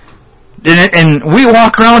 and we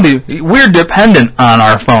walk around, we're dependent on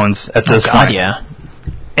our phones at this point. Yeah.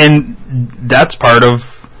 And that's part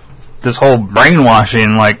of this whole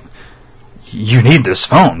brainwashing, like, you need this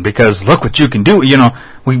phone because look what you can do. You know,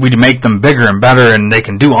 we make them bigger and better and they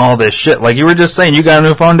can do all this shit. Like you were just saying, you got a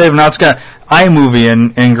new phone, Dave, now it's got iMovie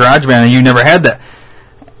and GarageBand and you never had that.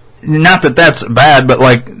 Not that that's bad, but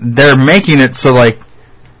like they're making it so like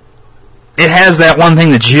it has that one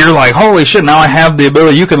thing that you're like, holy shit, now I have the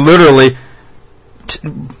ability. You could literally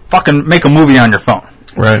fucking make a movie on your phone.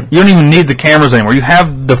 Right. You don't even need the cameras anymore. You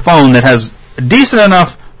have the phone that has decent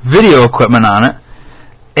enough video equipment on it,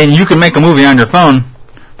 and you can make a movie on your phone,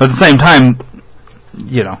 but at the same time,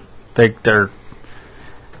 you know, they're...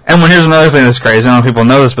 And here's another thing that's crazy, I don't know if people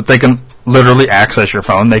know this, but they can literally access your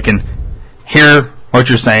phone. They can hear what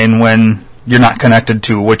you're saying when you're not connected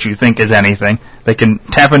to what you think is anything. They can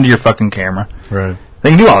tap into your fucking camera. Right. They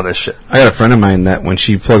can do all this shit. I got a friend of mine that when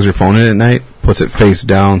she plugs her phone in at night, puts it face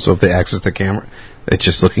down, so if they access the camera, it's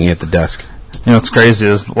just looking at the desk. You know what's crazy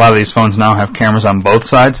is a lot of these phones now have cameras on both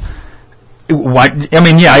sides.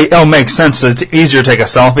 It'll make sense. So it's easier to take a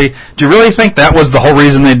selfie. Do you really think that was the whole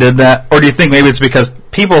reason they did that? Or do you think maybe it's because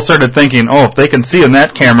people started thinking, oh, if they can see in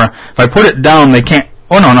that camera, if I put it down, they can't...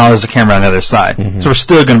 Oh, no, there's a camera on the other side. Mm-hmm. So we're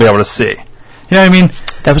still going to be able to see. You know what I mean?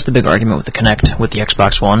 That was the big argument with the Kinect, with the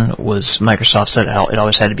Xbox One, was Microsoft said it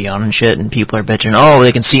always had to be on and shit, and people are bitching, oh,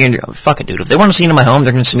 they can see in your... Fuck it, dude. If they want to see into my home,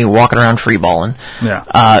 they're going to see me walking around freeballing.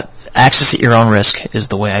 Yeah. Access at your own risk is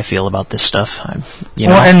the way I feel about this stuff.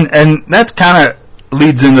 Well, and that kind of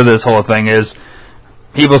leads into this whole thing is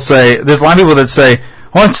people say, there's a lot of people that say,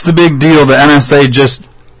 what's the big deal? The NSA just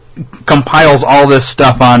compiles all this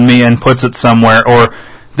stuff on me and puts it somewhere, or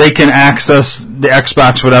they can access the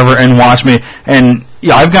Xbox, whatever, and watch me. And,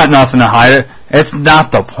 yeah, I've got nothing to hide it. It's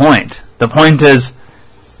not the point. The point is,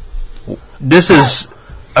 this is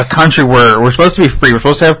a country where we're supposed to be free. We're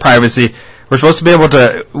supposed to have privacy. We're supposed to be able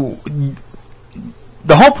to...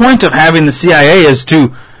 The whole point of having the CIA is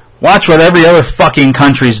to watch what every other fucking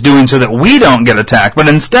country's doing so that we don't get attacked. But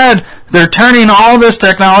instead, they're turning all this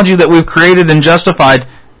technology that we've created and justified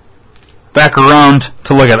back around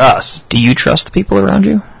to look at us. Do you trust the people around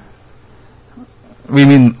you? We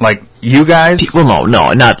mean, like, you guys? Well,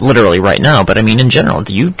 no, not literally right now, but I mean in general.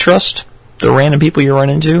 Do you trust the random people you run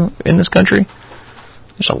into in this country?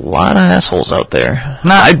 There's a lot of assholes out there.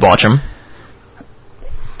 I'd watch them.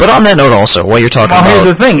 But on that note also, while you're talking about... Well,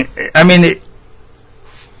 here's the thing. I mean,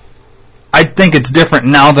 I think it's different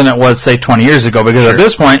now than it was, say, 20 years ago, because at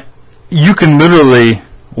this point, you can literally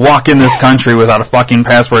walk in this country without a fucking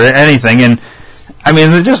passport or anything, and, I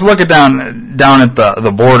mean, just look down at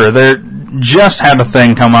the border. They just had a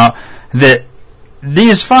thing come out that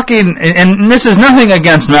these fucking... And this is nothing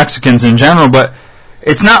against Mexicans in general, but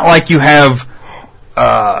it's not like you have...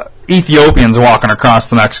 Ethiopians walking across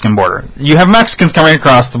the Mexican border. You have Mexicans coming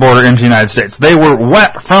across the border into the United States. They were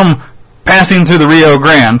wet from passing through the Rio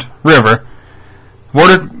Grande River.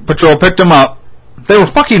 Border Patrol picked them up. They were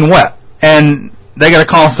fucking wet. And they got a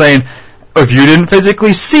call saying, if you didn't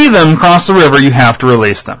physically see them cross the river, you have to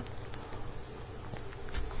release them.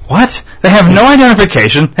 What? They have no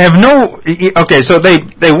identification. They have no... Okay, so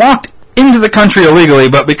they walked into the country illegally,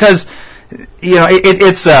 but because... You know,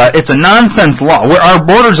 it's a nonsense law where our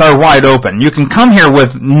borders are wide open. You can come here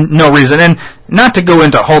with no reason, and not to go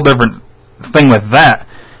into a whole different thing with that,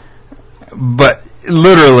 but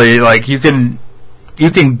literally, like you can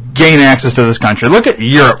gain access to this country. Look at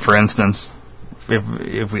Europe, for instance.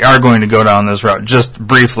 If we are going to go down this route, just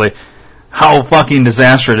briefly, how fucking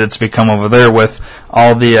disastrous it's become over there with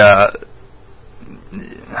all the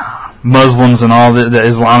Muslims and all the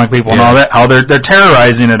Islamic people and all that. How they're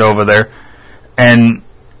terrorizing it over there. And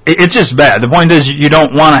it's just bad. The point is, you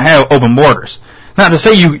don't want to have open borders. Not to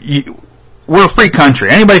say we're a free country.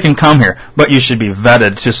 Anybody can come here, but you should be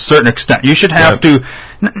vetted to a certain extent. You should have to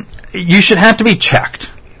be checked.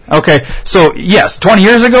 Okay, so yes, 20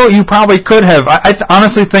 years ago, you probably could have. I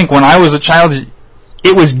honestly think when I was a child,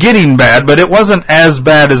 it was getting bad, but it wasn't as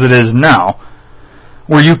bad as it is now,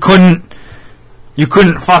 where you couldn't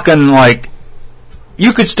fucking, like,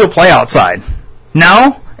 you could still play outside.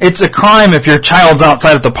 Now, it's a crime if your child's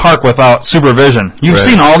outside at the park without supervision. You've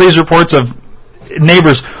seen all these reports of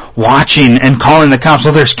neighbors watching and calling the cops.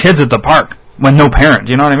 Well, there's kids at the park when no parent.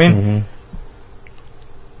 You know what I mean?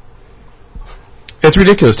 It's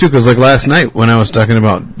ridiculous, too, because like last night when I was talking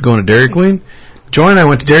about going to Dairy Queen, Joy and I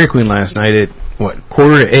went to Dairy Queen last night at,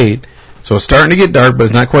 7:45, so it's starting to get dark, but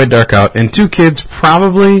it's not quite dark out, and 2 kids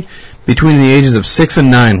probably between the ages of 6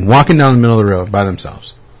 and 9 walking down the middle of the road by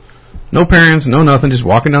themselves. No parents, no nothing, just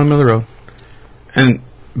walking down the middle of the road. And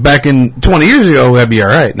back in 20 years ago, that'd be all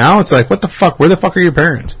right. Now it's like, what the fuck? Where the fuck are your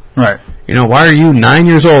parents? Right. You know, why are you 9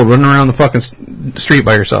 years old running around the fucking street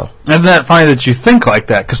by yourself? Isn't that funny that you think like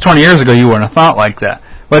that? Because 20 years ago you wouldn't have thought like that.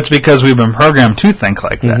 But it's because we've been programmed to think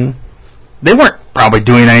like that. Mm-hmm. They weren't probably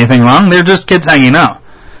doing anything wrong. They're just kids hanging out.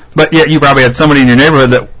 But yet you probably had somebody in your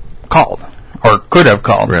neighborhood that called, or could have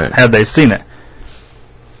called, had they seen it.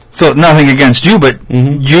 So nothing against you, but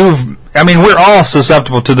we're all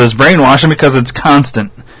susceptible to this brainwashing because it's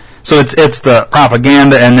constant. So it's the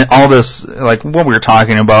propaganda and all this, like what we were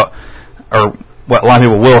talking about, or what a lot of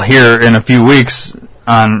people will hear in a few weeks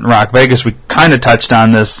on Rock Vegas. We kind of touched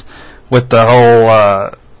on this with the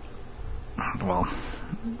whole,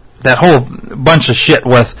 that whole bunch of shit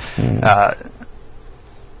with, I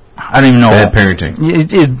don't even know. Bad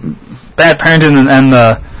parenting. Bad parenting and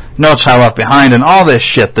the No Child Left Behind and all this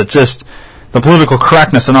shit that's just the political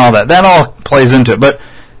correctness and all that. That all plays into it. But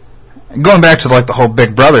going back to like the whole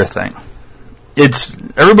Big Brother thing, it's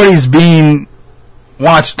everybody's being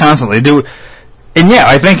watched constantly. And yeah,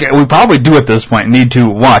 I think we probably do at this point need to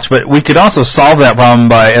watch, but we could also solve that problem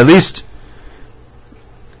by at least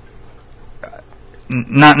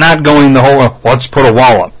not going the whole let's put a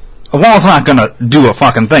wall up. A wall's not going to do a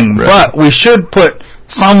fucking thing, but we should put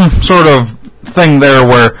some sort of thing there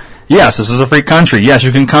where yes, this is a free country. Yes,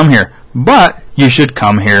 you can come here, but you should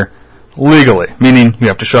come here legally, meaning you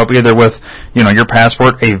have to show up either with, your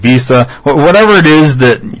passport, a visa, whatever it is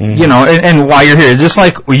that, and why you're here. Just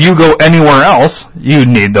like you go anywhere else, you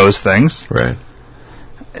need those things. Right.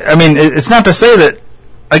 I mean, it's not to say that,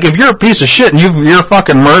 like, if you're a piece of shit and you're a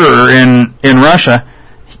fucking murderer in Russia,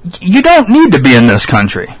 you don't need to be in this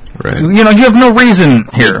country. Right. You have no reason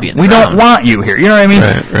here. We don't want you here. You know what I mean?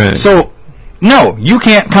 Right. So, no, you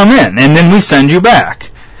can't come in, and then we send you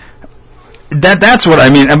back. That's what I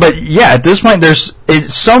mean. But yeah, at this point, there's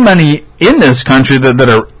so many in this country that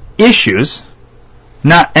are issues,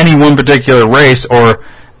 not any one particular race or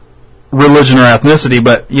religion or ethnicity,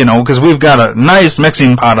 but because we've got a nice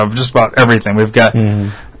mixing pot of just about everything. We've got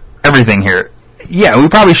everything here. Yeah, we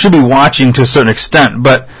probably should be watching to a certain extent,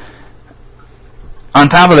 but on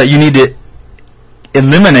top of that, you need to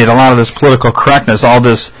eliminate a lot of this political correctness, all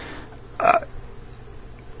this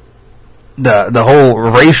the whole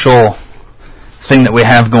racial thing that we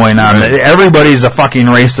have going on. Right. Everybody's a fucking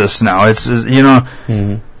racist now. It's no,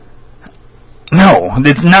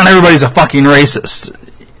 it's not everybody's a fucking racist.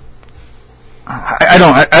 I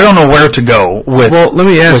don't know where to go with. Well, let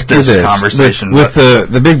me ask you this conversation with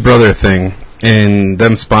the Big Brother thing and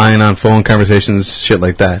them spying on phone conversations, shit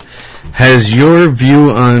like that. Has your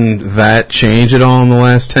view on that changed at all in the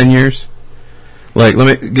last 10 years? Like,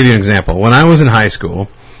 let me give you an example. When I was in high school,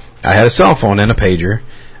 I had a cell phone and a pager,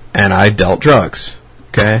 and I dealt drugs.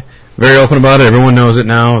 Okay? Very open about it. Everyone knows it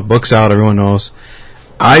now. Book's out. Everyone knows.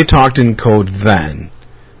 I talked in code then,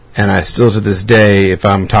 and I still to this day, if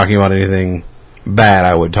I'm talking about anything bad,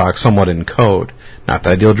 I would talk somewhat in code. Not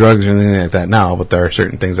that I deal drugs or anything like that now, but there are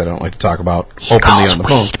certain things I don't like to talk about openly on the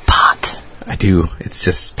phone. Pot. I do. It's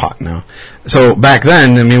just pot now. So back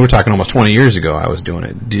then, we're talking almost 20 years ago I was doing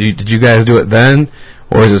it. Did you guys do it then?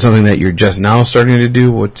 Or is it something that you're just now starting to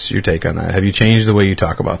do? What's your take on that? Have you changed the way you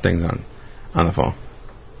talk about things on the phone?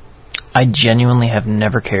 I genuinely have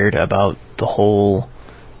never cared about the whole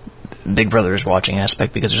Big Brother is watching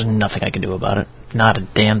aspect because there's nothing I can do about it. Not a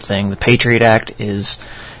damn thing. The Patriot Act is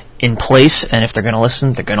in place, and if they're going to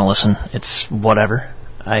listen, they're going to listen. It's whatever.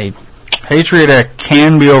 Patriot Act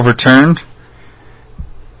can be overturned.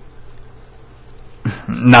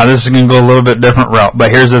 Now, this is going to go a little bit different route,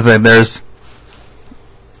 but here's the thing. There's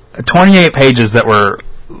 28 pages that were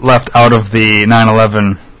left out of the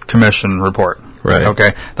 9/11 Commission report. Right.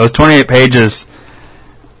 Okay. Those 28 pages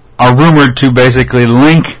are rumored to basically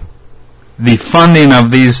link the funding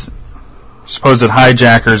of these supposed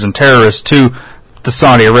hijackers and terrorists to the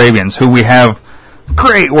Saudi Arabians, who we have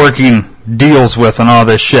great working deals with and all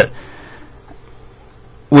this shit,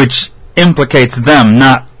 which implicates them,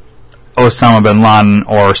 not Osama bin Laden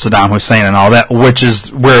or Saddam Hussein and all that, which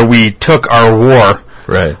is where we took our war.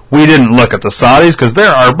 Right. We didn't look at the Saudis because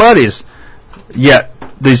they're our buddies. Yet,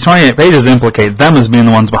 these 28 pages implicate them as being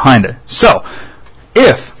the ones behind it. So,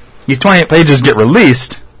 if these 28 pages get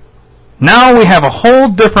released, now we have a whole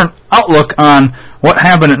different outlook on what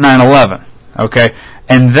happened at 9/11. Okay?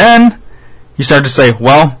 And then you start to say,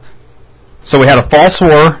 well, So we had a false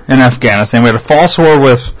war in Afghanistan. We had a false war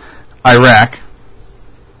with Iraq.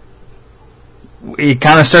 He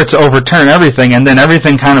kind of starts to overturn everything, and then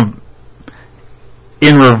everything kind of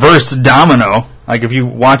in reverse domino. Like if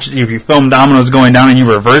you film dominoes going down and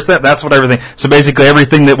you reverse that, that's what everything. So basically,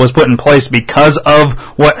 everything that was put in place because of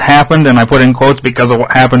what happened, and I put in quotes because of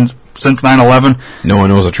what happened since 9/11. No one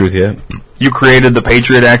knows the truth yet. You created the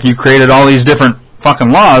Patriot Act. You created all these different fucking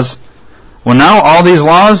laws. Well, now all these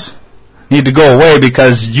laws need to go away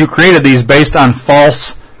because you created these based on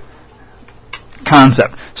false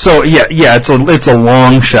concept. So yeah, it's a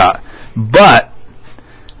long shot, but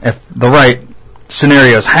if the right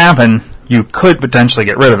scenarios happen, you could potentially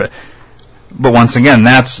get rid of it. But once again,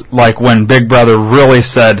 that's like when Big Brother really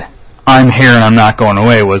said, "I'm here and I'm not going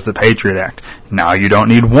away," was the Patriot Act. Now you don't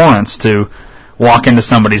need warrants to walk into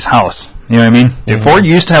somebody's house. You know what I mean? Mm-hmm. Before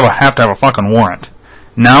you used to have to have a fucking warrant.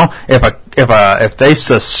 Now, if they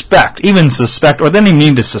suspect, or they don't even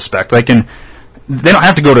need to suspect, they don't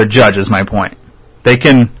have to go to a judge. Is my point. They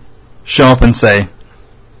can show up and say,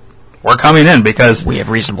 "We're coming in because we have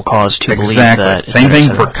reasonable cause to believe that." Same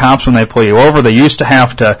thing for cops when they pull you over. They used to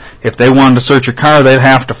have to, if they wanted to search your car, they'd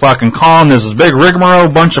have to fucking call, and this is big rigmarole,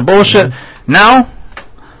 bunch of bullshit. Mm-hmm. Now,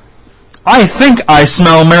 I think I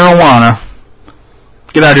smell marijuana.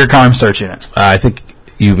 Get out of your car, I'm searching it. I think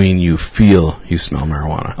you mean you feel you smell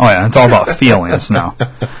marijuana. Oh yeah, it's all about feelings now.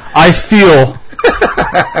 I feel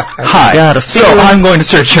high, so I'm going to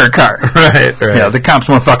search your car. Right. Yeah, the cop's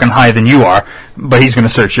more fucking high than you are, but he's going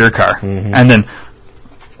to search your car and then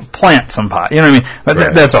plant some pot. You know what I mean?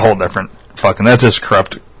 But that's a whole different fucking. That's just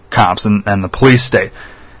corrupt cops and the police state,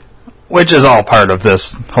 which is all part of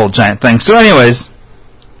this whole giant thing. So, anyways,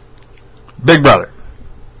 Big Brother.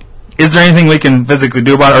 Is there anything we can physically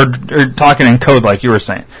do about it, or talking in code like you were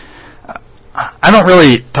saying? I don't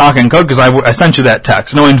really talk in code because I sent you that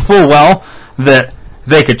text, knowing full well that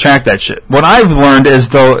they could track that shit. What I've learned is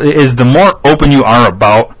the more open you are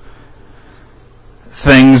about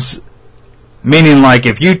things, meaning like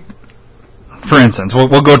if you, for instance, we'll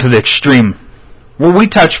go to the extreme. Well, we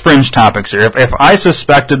touch fringe topics here. If I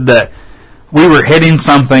suspected that we were hitting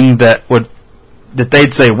something that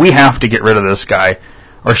they'd say we have to get rid of this guy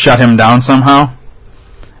or shut him down somehow,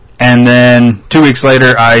 and then 2 weeks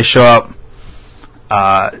later I show up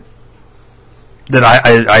that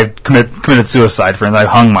I committed suicide, for instance,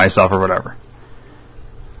 I hung myself or whatever.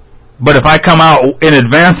 But if I come out in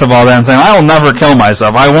advance of all that and saying, I will never kill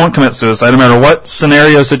myself, I won't commit suicide, no matter what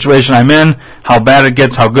scenario, situation I'm in, how bad it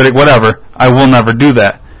gets, how good it, whatever, I will never do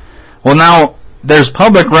that. Well, now, there's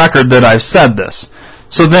public record that I've said this.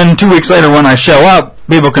 So then 2 weeks later when I show up,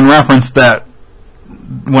 people can reference that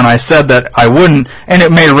when I said that I wouldn't, and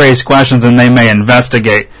it may raise questions and they may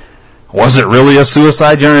investigate. Was it really a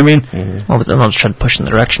suicide? You know what I mean? Mm-hmm. Well, but then I'll just try to push in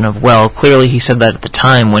the direction of, well, clearly he said that at the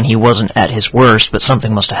time when he wasn't at his worst, but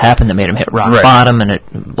something must have happened that made him hit rock bottom, and it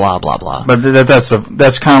blah, blah, blah. But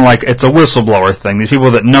that's kind of like, it's a whistleblower thing. These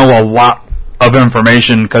people that know a lot of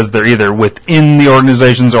information because they're either within the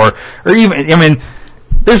organizations or even, I mean,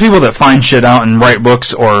 there's people that find shit out and write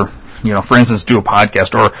books or, you know, for instance, do a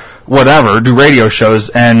podcast or whatever, do radio shows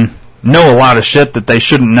and know a lot of shit that they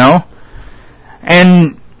shouldn't know.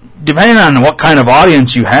 And depending on what kind of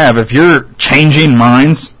audience you have, if you're changing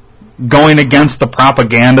minds, going against the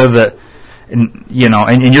propaganda that, you know,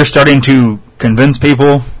 and you're starting to convince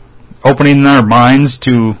people, opening their minds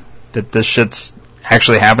to that this shit's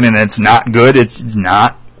actually happening and it's not good, it's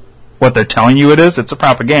not what they're telling you it is, it's a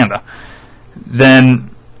propaganda, then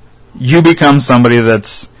you become somebody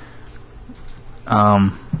that's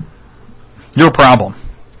your problem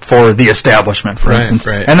for the establishment, for instance.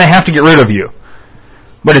 Right. And they have to get rid of you.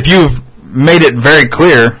 But if you've made it very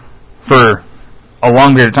clear for a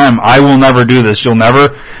long period of time, I will never do this,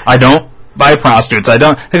 I don't buy prostitutes,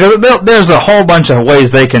 there's a whole bunch of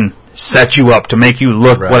ways they can set you up to make you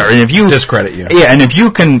look whatever. And if you discredit you. Yeah, and if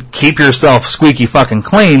you can keep yourself squeaky fucking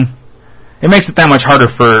clean, it makes it that much harder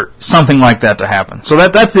for something like that to happen. So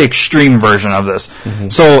that's the extreme version of this. Mm-hmm.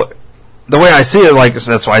 So the way I see it, like,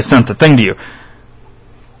 that's why I sent the thing to you.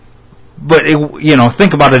 But, you know,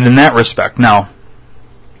 think about it in that respect. Now,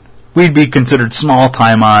 we'd be considered small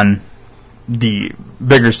time on the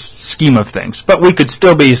bigger scheme of things. But we could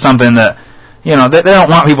still be something that, you know, they don't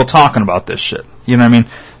want people talking about this shit. You know what I mean?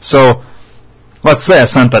 So, let's say I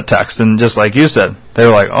sent that text, and just like you said, they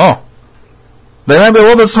were like, oh, they might be a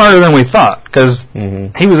little bit smarter than we thought, because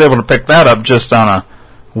he was able to pick that up just on a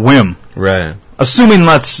whim. Right. Assuming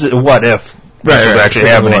what if that was actually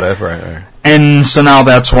happening. What if, right. And so now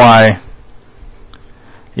that's why,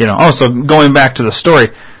 you know, so going back to the story,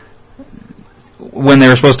 when they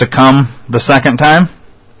were supposed to come the second time,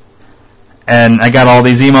 and I got all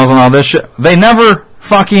these emails and all this shit. They never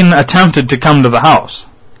fucking attempted to come to the house.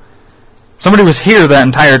 Somebody was here that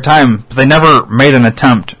entire time, but they never made an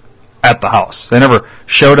attempt at the house. They never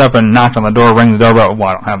showed up and knocked on the door, rang the doorbell. Well,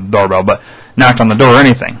 I don't have the doorbell, but knocked on the door or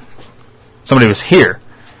anything. Somebody was here.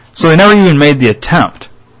 So they never even made the attempt.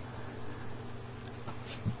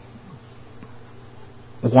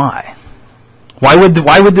 Why? Why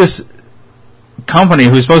would this company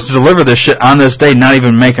who's supposed to deliver this shit on this day not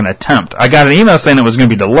even make an attempt? I got an email saying it was going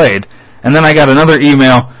to be delayed, and then I got another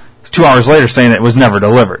email 2 hours later saying it was never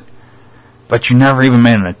delivered. But you never even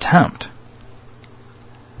made an attempt.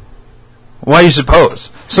 Why do you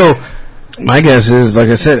suppose? So, my guess is, like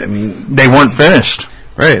I said, I mean, they weren't finished.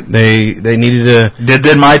 Right. They needed to...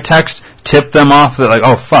 Did my text tip them off that, like,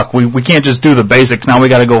 oh, fuck, we can't just do the basics, now we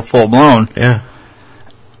got to go full-blown. Yeah.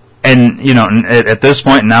 And, you know, at this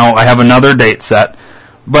point, now I have another date set.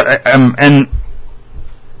 But I'm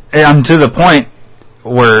to the point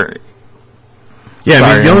where... Yeah,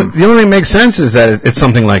 sorry, I mean, the only thing that makes sense is that it's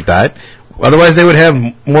something like that. Otherwise, they would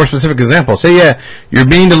have more specific examples. Say, yeah, you're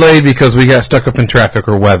being delayed because we got stuck up in traffic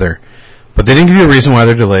or weather. But they didn't give you a reason why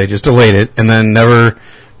they're delayed, just delayed it, and then never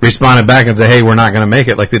responded back and say, hey, we're not going to make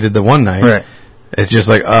it like they did the one night. Right. It's just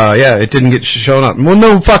like, yeah, it didn't get shown up. Well,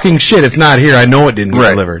 no fucking shit, it's not here. I know it didn't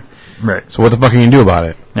get delivered. Right. So what the fuck can you do about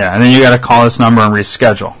it? Yeah, and then you got to call this number and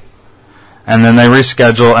reschedule. And then they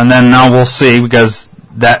reschedule, and then now we'll see, because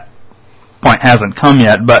that point hasn't come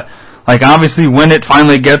yet. But, like, obviously, when it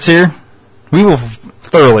finally gets here, we will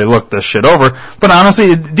thoroughly look this shit over. But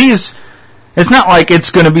honestly, it's not like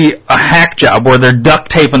it's going to be a hack job where they're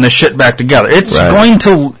duct taping the shit back together. It's going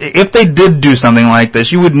to, if they did do something like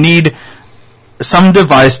this, you would need some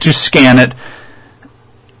device to scan it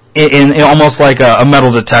in almost like a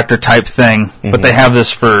metal detector type thing. Mm-hmm. But they have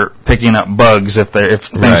this for picking up bugs if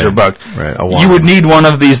things are bugged. Right. You would need one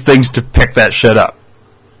of these things to pick that shit up.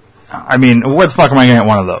 I mean, what the fuck am I going to get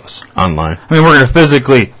one of those? Online. I mean, we're going to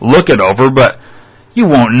physically look it over, but you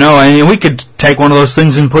won't know. I mean, we could take one of those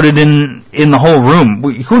things and put it in the whole room.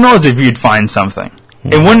 Who knows if you'd find something?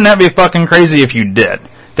 Mm-hmm. And wouldn't that be fucking crazy if you did?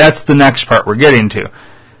 That's the next part we're getting to.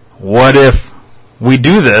 What if we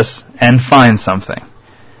do this and find something?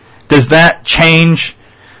 Does that change?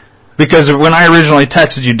 Because when I originally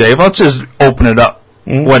texted you, Dave, let's just open it up.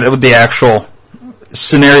 Mm-hmm. What the actual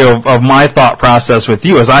scenario of my thought process with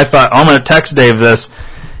you is, I thought, I'm going to text Dave this.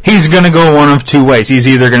 He's going to go one of two ways. He's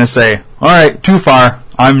either going to say, all right, too far.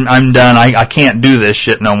 I'm done. I can't do this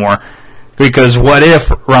shit no more. Because what if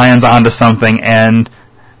Ryan's onto something and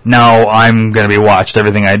now I'm going to be watched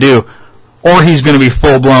everything I do? Or he's going to be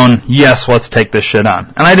full-blown, yes, let's take this shit on.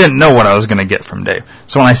 And I didn't know what I was going to get from Dave.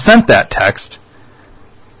 So when I sent that text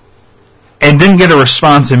and didn't get a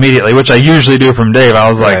response immediately, which I usually do from Dave, I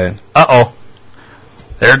was like, uh-oh.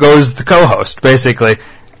 There goes the co-host, basically.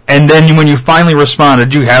 And then when you finally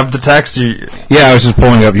responded, you have the text? Yeah, I was just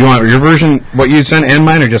pulling it up. You want your version, what you sent, and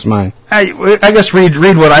mine, or just mine? I guess read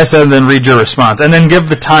what I said and then read your response. And then give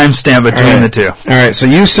the timestamp between the two. All right, so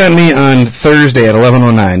you sent me on Thursday at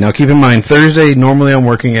 11:09. Now, keep in mind, Thursday, normally I'm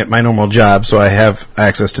working at my normal job, so I have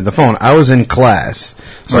access to the phone. I was in class,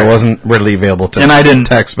 so I wasn't readily available to and I didn't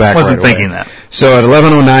text back wasn't right thinking away. that. So at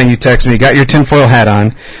 11:09, you text me, got your tinfoil hat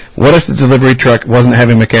on. What if the delivery truck wasn't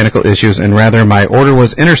having mechanical issues, and rather my order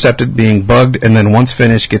was intercepted, being bugged, and then once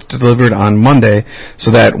finished, gets delivered on Monday,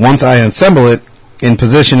 so that once I assemble it in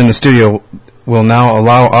position in the studio, will now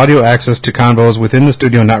allow audio access to convos within the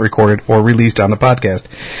studio not recorded or released on the podcast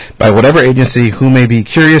by whatever agency who may be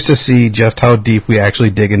curious to see just how deep we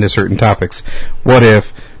actually dig into certain topics. What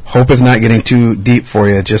if? Hope it's not getting too deep for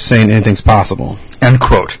you, just saying anything's possible. End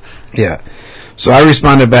quote. Yeah. So I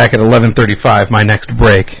responded back at 11:35, my next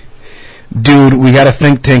break. Dude, we gotta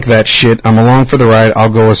think tank that shit. I'm along for the ride. I'll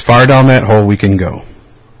go as far down that hole we can go.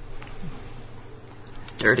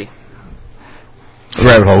 Dirty. The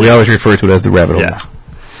rabbit hole. We always refer to it as the rabbit hole. Yeah.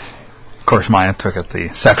 Of course, mine took it the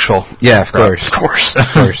sexual. Yeah, of course. Of course.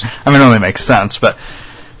 Of course. I mean, it only makes sense. But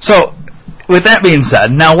so, with that being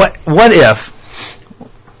said, now what if?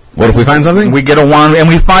 What if we find something? We get a wand and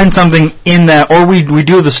we find something in that, or we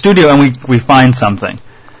do the studio and we find something.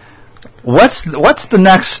 What's the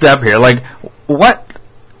next step here? Like, what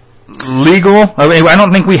legal? I mean, I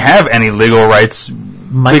don't think we have any legal rights.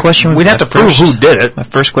 We'd have to prove who did it. My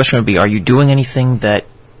first question would be: are you doing anything that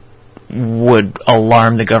would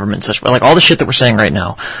alarm the government? Such like all the shit that we're saying right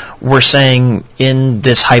now, we're saying in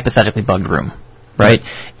this hypothetically bugged room, right?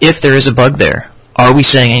 If there is a bug there, are we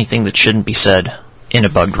saying anything that shouldn't be said in a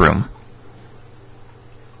bugged room?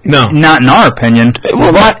 No. Not in our opinion.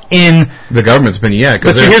 Well, not in the government's opinion, yeah.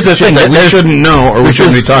 But so here's the thing that we shouldn't know or we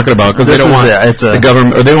shouldn't be talking about because they don't want the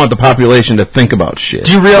government or they want the population to think about shit.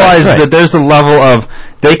 Do you realize that there's a level of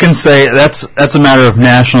they can say that's a matter of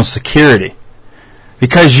national security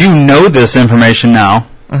because you know this information now.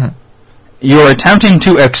 Mm-hmm. You're attempting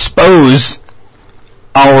to expose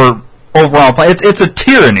our overall play. It's a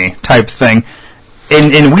tyranny type thing.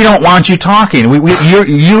 And we don't want you talking.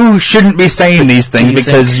 You shouldn't be saying these things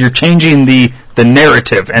because you're changing the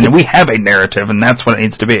narrative, and we have a narrative, and that's what it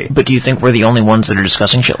needs to be. But do you think we're the only ones that are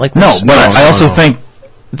discussing shit like this? No, but I also think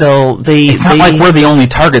it's not like we're the only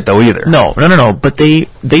target, though, either. No. But they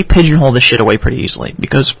pigeonhole this shit away pretty easily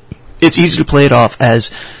because it's easy to play it off as,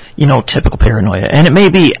 typical paranoia. And it may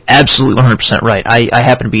be absolutely 100% right. I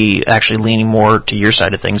happen to be actually leaning more to your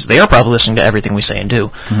side of things. They are probably listening to everything we say and do,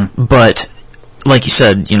 but like you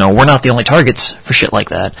said, we're not the only targets for shit like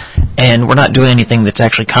that, and we're not doing anything that's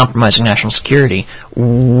actually compromising national security.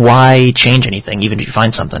 Why change anything, even if you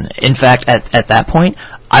find something? In fact, at that point,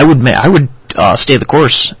 I would stay the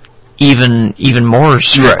course even more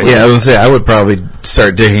strictly. Right. Yeah, I was gonna say I would probably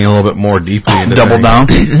start digging a little bit more deeply into double down.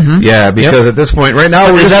 Mm-hmm. Yeah, because at this point, right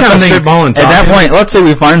now, we're just kind of spitballing. At that point, let's say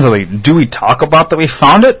we find something. Do we talk about that we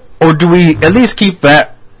found it, or do we at least keep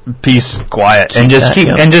that piece quiet and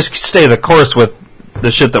just stay the course with the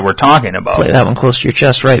shit that we're talking about? Play that one close to your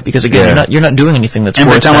chest, right? Because again, you're not doing anything that's and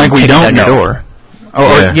worth pretend like we don't know. Door.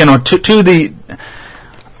 Or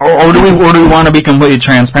do we want to be completely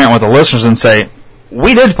transparent with the listeners and say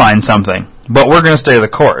we did find something, but we're going to stay the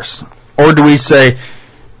course? Or do we say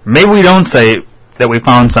maybe we don't say that we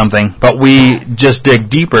found something, but we just dig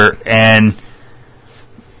deeper and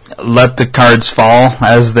let the cards fall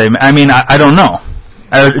as they? I mean, I don't know.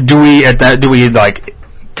 Do we like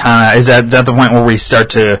kind of? Is that the point where we start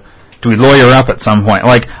to? Do we lawyer up at some point?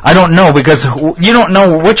 Like, I don't know, because you don't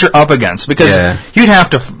know what you're up against, because you'd have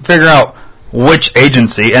to figure out which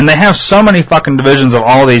agency, and they have so many fucking divisions of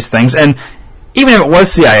all these things, and even if it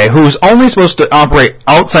was CIA, who's only supposed to operate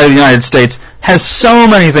outside of the United States, has so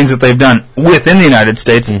many things that they've done within the United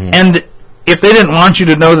States, and if they didn't want you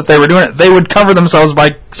to know that they were doing it, they would cover themselves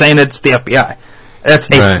by saying it's the FBI. That's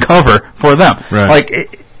a cover for them. Right.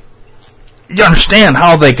 Like, you understand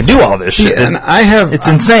how they can do all this shit. And it's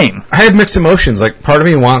insane. I have mixed emotions. Like, part of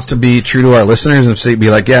me wants to be true to our listeners and be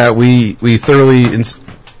like, yeah, we thoroughly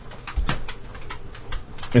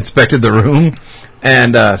inspected the room.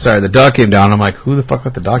 And, the dog came down. I'm like, who the fuck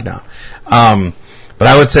let the dog down? But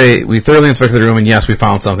I would say we thoroughly inspected the room, and yes, we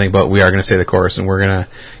found something, but we are going to stay the course, and we're going to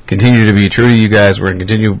continue to be true to you guys. We're going to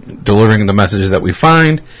continue delivering the messages that we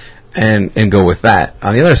find and go with that.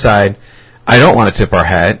 On the other side, I don't want to tip our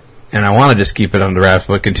hat, and I want to just keep it under wraps,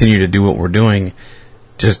 but continue to do what we're doing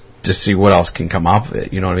just to see what else can come off of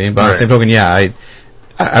it. You know what I mean? But on the same token,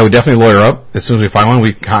 I would definitely lawyer up. As soon as we find one,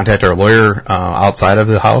 we contact our lawyer outside of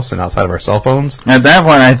the house and outside of our cell phones. At that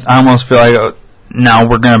point, I almost feel like now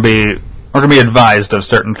we're going to be advised of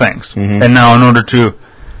certain things, and now in order to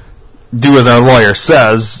do as our lawyer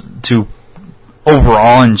says to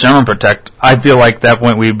overall in general protect, I feel like at that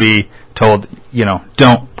point we'd be told,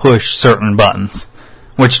 don't push certain buttons,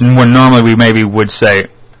 which when normally we maybe would say,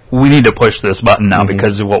 we need to push this button now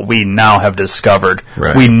because of what we now have discovered.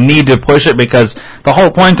 Right. We need to push it because the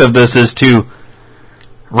whole point of this is to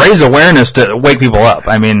raise awareness to wake people up.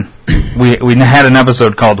 I mean, we had an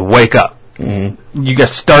episode called Wake Up. You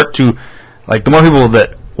guys start to, like, the more people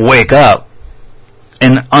that wake up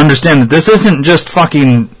and understand that this isn't just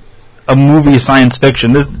fucking a movie science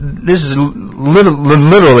fiction. This is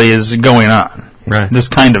literally is going on. Right. This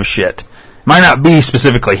kind of shit. Might not be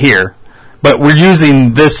specifically here, but we're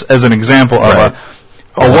using this as an example of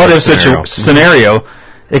a what-if scenario.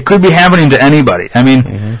 It could be happening to anybody. I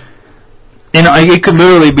mean, it could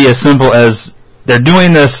literally be as simple as they're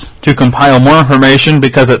doing this to compile more information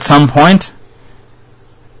because at some point,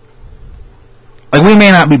 like, we may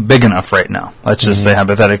not be big enough right now, let's just say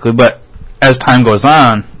hypothetically, but as time goes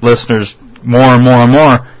on, listeners, more and more and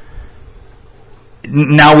more,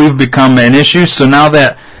 now we've become an issue, so now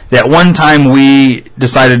that one time we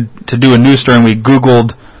decided to do a news story and we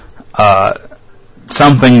Googled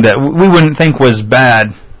something that we wouldn't think was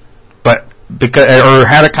bad, but or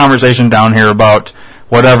had a conversation down here about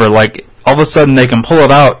whatever, like, all of a sudden they can pull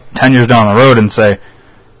it out 10 years down the road and say,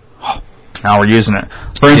 oh, now we're using it.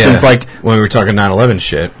 For instance, like, when we were talking 9/11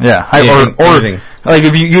 shit. Yeah. Or like,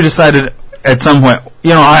 if you decided at some point,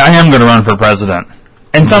 I am going to run for president,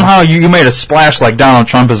 and somehow you made a splash like Donald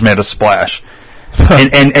Trump has made a splash,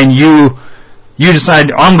 and you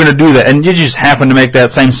decide, I'm going to do that, and you just happen to make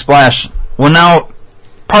that same splash. Well, now,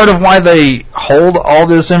 part of why they hold all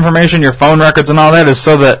this information, your phone records and all that, is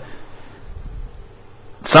so that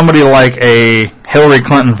somebody like a Hillary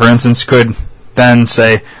Clinton, for instance, could then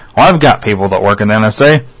say, well, I've got people that work in the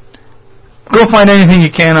NSA. Go find anything you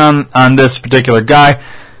can on this particular guy.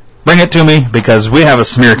 Bring it to me, because we have a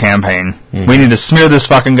smear campaign. Mm-hmm. We need to smear this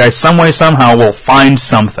fucking guy some way, somehow. We'll find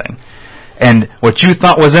something. And what you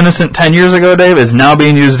thought was innocent 10 years ago, Dave, is now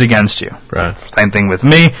being used against you. Right. Same thing with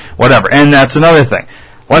me, whatever. And that's another thing.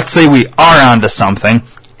 Let's say we are onto something,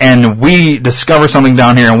 and we discover something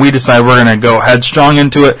down here, and we decide we're going to go headstrong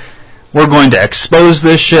into it. We're going to expose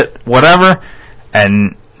this shit, whatever.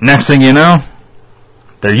 And next thing you know,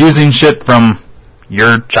 they're using shit from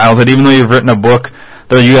your childhood, even though you've written a book,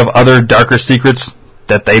 though you have other darker secrets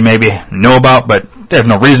that they maybe know about, but they have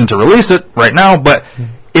no reason to release it right now. But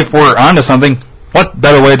if we're onto something, what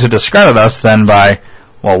better way to discredit us than by,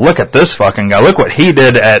 well, look at this fucking guy. Look what he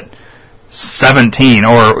did at 17,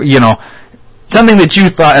 or, something that you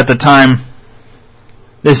thought at the time,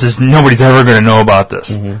 nobody's ever going to know about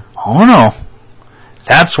this. Mm-hmm. Oh, no.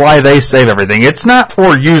 That's why they save everything. It's not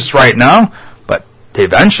for use right now, but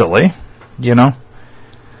eventually,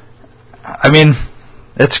 I mean,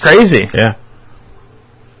 it's crazy. Yeah.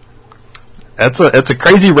 It's a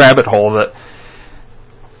crazy rabbit hole that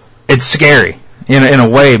it's scary in a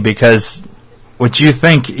way, because what you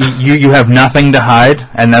think you have nothing to hide,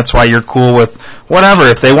 and that's why you're cool with whatever.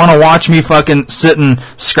 If they want to watch me fucking sit and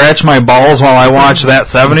scratch my balls while I watch that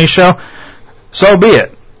 70s show, so be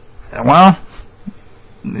it. Well,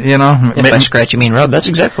 if I scratch, you mean rub. That's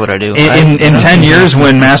exactly what I do. In 10 years,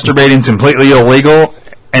 when masturbating's completely illegal,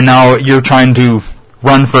 and now you're trying to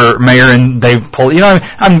run for mayor, and they pull.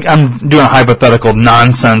 I'm doing a hypothetical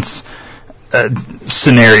nonsense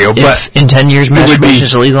scenario. But if in 10 years masturbation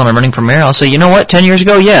is illegal and I'm running for mayor, I'll say, you know what? 10 years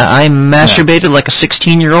ago, I masturbated like a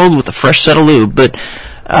 16-year-old with a fresh set of lube. But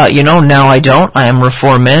now I don't. I am a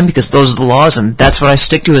reformed man, because those are the laws, and that's what I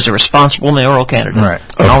stick to as a responsible mayoral candidate. Right.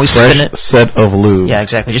 And always spin it. Set of lube. Yeah,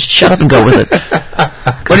 exactly. Just shut up and go with it.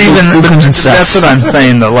 But that's what I'm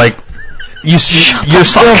saying, though. Like, you're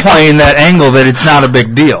still playing that angle that it's not a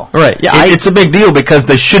big deal. Right. Yeah, it's a big deal because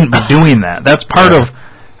they shouldn't be doing that. That's part of...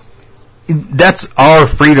 That's our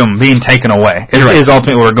freedom being taken away. Is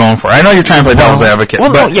ultimately what we're going for. I know you're trying to play devil's advocate.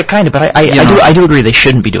 Well, no, yeah, kind of, but I do agree they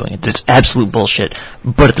shouldn't be doing it. It's absolute bullshit.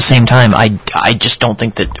 But at the same time, I just don't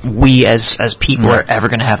think that we as people are ever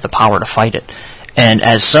going to have the power to fight it. And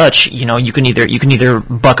as such, you can either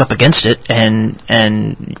buck up against it and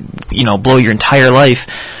blow your entire life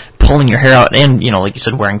pulling your hair out and like you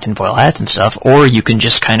said, wearing tinfoil hats and stuff, or you can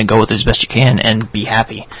just kind of go with it as best you can and be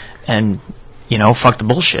happy and fuck the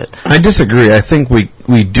bullshit. I disagree. I think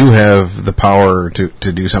we do have the power to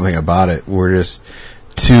do something about it. We're just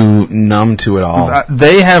too numb to it all.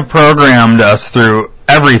 They have programmed us through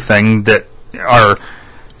everything that are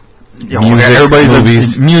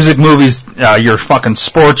music, movies, your fucking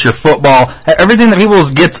sports, your football, everything that people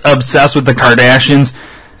gets obsessed with. The Kardashians.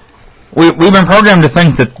 We've been programmed to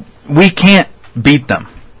think that we can't beat them.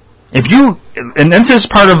 And this is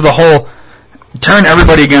part of the whole. Turn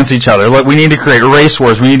everybody against each other. Like, we need to create race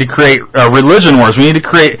wars. We need to create religion wars. We need to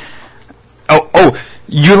create. Oh,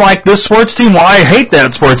 you like this sports team? Well, I hate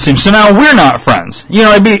that sports team. So now we're not friends.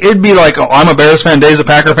 It'd be like, I'm a Bears fan, Dave's a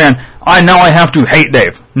Packer fan. I know I have to hate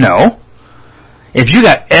Dave. No. If you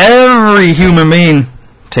got every human being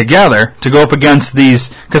together to go up against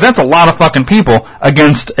these, because that's a lot of fucking people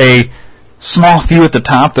against a small few at the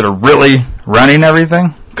top that are really running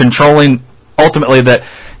everything, controlling ultimately that.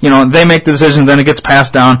 They make the decision, then it gets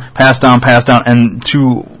passed down, and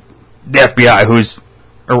to the FBI,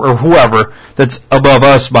 or whoever that's above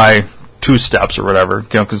us by 2 steps or whatever,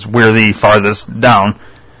 because we're the farthest down.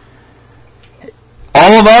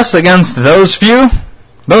 All of us against those few,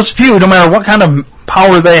 no matter what kind of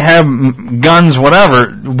power they have, guns,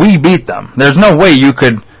 whatever, we beat them. There's no way you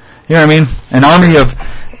could, an army of,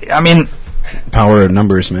 power of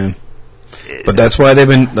numbers, man. But that's why they've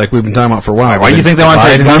been, like we've been talking about for a while. Why do you think they want to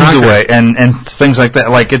take guns away and things like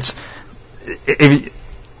that? Like, it's,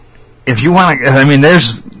 if you want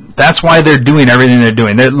to, that's why they're doing everything they're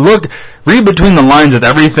doing. Read between the lines of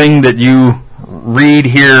everything that you read,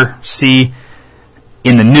 hear, see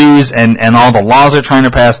in the news and all the laws they're trying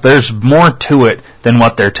to pass. There's more to it than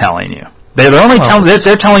what they're telling you. They're only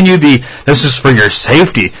they're telling you this is for your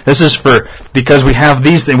safety. This is because we have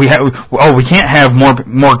these things. We can't have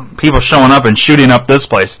more people showing up and shooting up this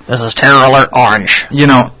place. This is Terror Alert Orange.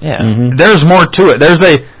 Yeah. Mm-hmm. There's more to it.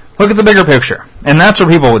 Look at the bigger picture, and that's where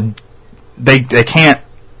people they can't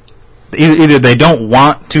either they don't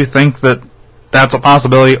want to think that that's a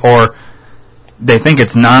possibility, or they think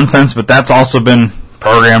it's nonsense. But that's also been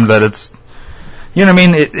programmed that it's You know what I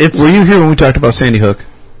mean? It's. Were you here when we talked about Sandy Hook?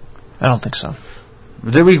 I don't think so.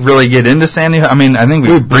 Did we really get into Sandy Hook? I mean, I think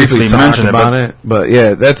we briefly mentioned about it. But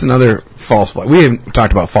yeah, that's another false flag. We haven't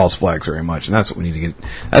talked about false flags very much, and that's what we need to get.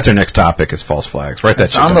 That's our next topic is false flags. Write that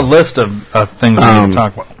shit on down. the list of things we need to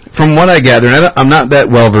talk about. From what I gather, and I'm not that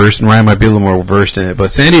well versed, and Ryan might be a little more versed in it,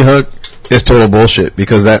 but Sandy Hook is total bullshit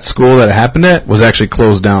because that school that it happened at was actually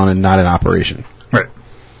closed down and not in operation. Right.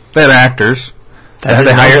 They had actors. I didn't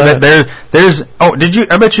They know hired. that. There's. Oh, did you?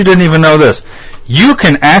 I bet you didn't even know this. You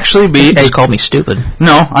can actually be You just called me stupid.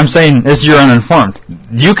 No, I'm saying this. You're uninformed.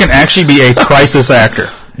 You can actually be a crisis actor.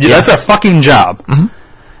 That's a fucking job. Mm-hmm.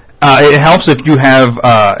 It helps if you have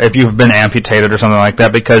if you've been amputated or something like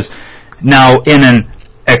that, because now in an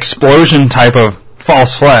explosion type of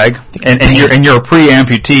false flag, and you're a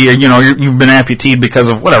pre-amputee, or, you've been amputated because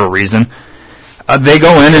of whatever reason. They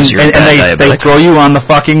go in and they throw you on the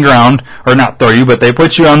fucking ground, or not throw you, but they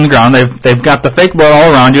put you on the ground. They've got the fake blood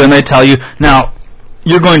all around you, and they tell you, now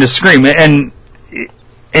you're going to scream and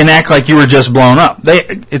act like you were just blown up.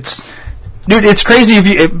 It's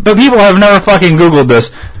crazy but people have never fucking Googled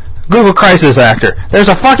this. Google crisis actor. There's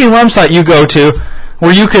a fucking website you go to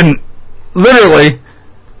where you can literally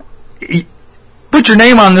put your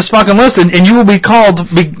name on this fucking list, and you will be called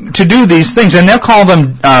to do these things, and they'll call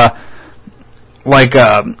them. What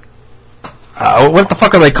the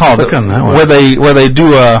fuck are they called? Click on that one. Where they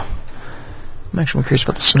do I'm actually curious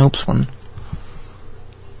about the Snopes one.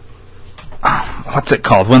 what's it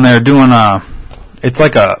called when they're doing it's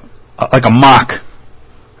like a mock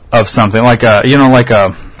of something, like a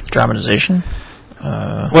Dramatization?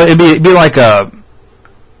 well, it'd be like a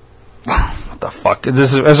what the fuck?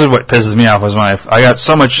 This is what pisses me off, is when I got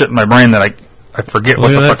so much shit in my brain that I forget what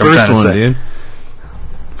the fuck I'm trying to say. Dude.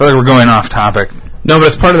 I feel like we're going off topic. No, but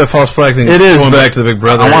it's part of the false flag thing. It is going but back to the Big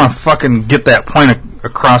Brother. I want to fucking get that point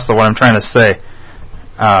across to what I'm trying to say.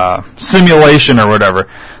 Simulation or whatever.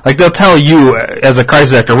 Like, they'll tell you as a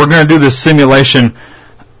crisis actor, we're going to do this simulation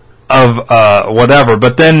of whatever,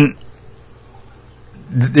 but then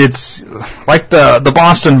it's like the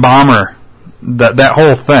Boston bomber, that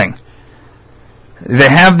whole thing. They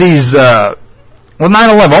have these. 9/11.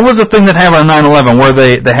 What was the thing that happened on 9/11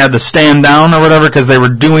 where they had to stand down or whatever because they were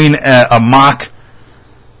doing a mock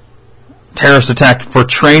terrorist attack for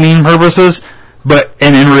training purposes,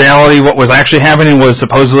 and in reality what was actually happening was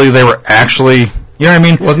supposedly they were actually, you know what I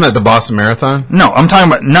mean? Wasn't that the Boston Marathon? No, I'm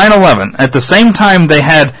talking about 9/11. At the same time they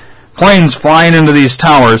had planes flying into these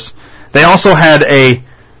towers, they also had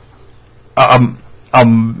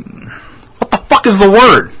what the fuck is the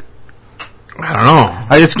word? I don't know.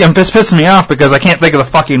 It's pissing me off because I can't think of the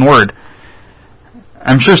fucking word.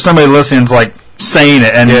 I'm sure somebody listening's like saying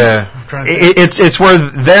it, and yeah, it's where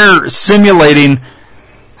they're simulating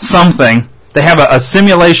something. They have a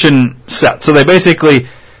simulation set, so they basically,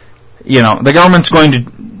 the government's going to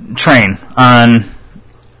train on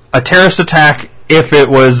a terrorist attack if it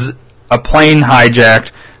was a plane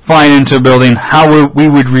hijacked, flying into a building, how we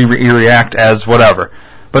would react as whatever.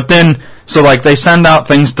 But then, so like they send out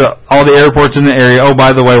things to all the airports in the area, oh,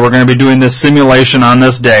 by the way, we're going to be doing this simulation on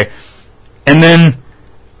this day. And then,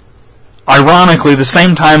 ironically, the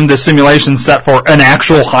same time the simulation's set for an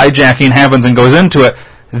actual hijacking happens and goes into it,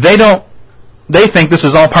 they think this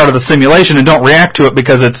is all part of the simulation and don't react to it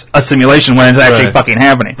because it's a simulation when it's actually fucking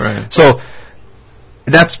happening. Right. So,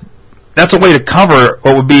 that's a way to cover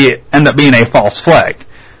what would end up being a false flag.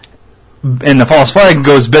 And the false flag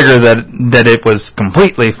goes bigger that it was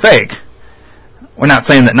completely fake. We're not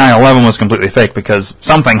saying that 9/11 was completely fake because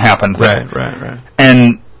something happened there. Right.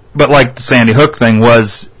 But like the Sandy Hook thing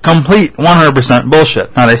was complete 100%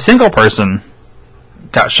 bullshit. Not a single person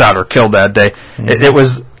got shot or killed that day. Mm-hmm. It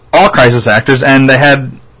was all crisis actors, and they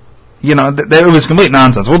had, it was complete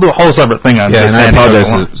nonsense. We'll do a whole separate thing on and Sandy I Hook.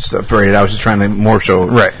 apologize separated. I was just trying to more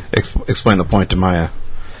so explain the point to Maya.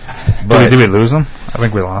 But did we lose them? I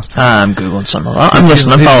think we lost. I'm Googling something. I'm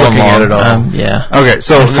listening. I'm following at it all. Yeah. Okay,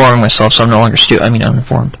 so I'm informing myself, so I'm no longer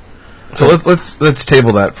uninformed. So let's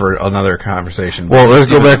table that for another conversation. Well, let's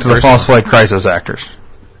go back to the false flag crisis actors,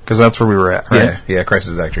 because that's where we were at, right? Yeah,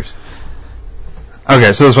 crisis actors.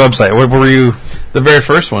 Okay, so this website, what were you? The very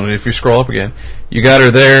first one, if you scroll up again, you got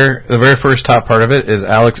her there. The very first top part of it is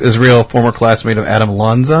Alex Israel, former classmate of Adam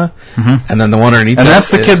Lanza, and then the one underneath and that's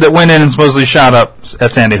the kid that went in and supposedly shot up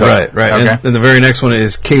at Sandy Hook. Right. Okay. And then the very next one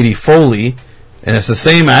is Katie Foley, and it's the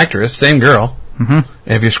same actress, same girl. Mm-hmm. And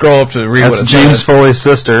if you scroll up to read that's what it James says, Foley's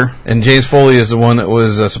sister. and James Foley is the one that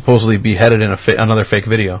was supposedly beheaded in another fake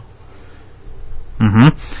video. Mm-hmm.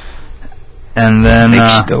 And then,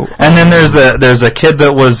 Go and then there's a kid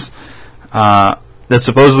that was that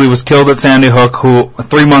supposedly was killed at Sandy Hook, who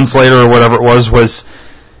 3 months later or whatever it was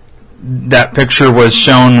that picture was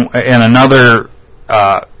shown in another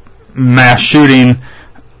mass shooting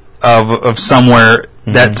of somewhere.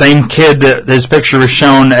 That same kid that his picture was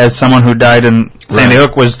shown as someone who died in Sandy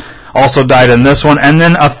Hook was also died in this one, and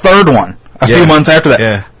then a third one a few months after that.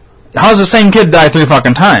 Yeah. How's the same kid die 3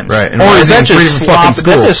 fucking times? Right. And or is that just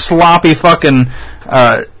just sloppy fucking, you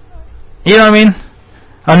know what I mean?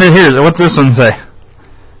 And then here's, what's this one say?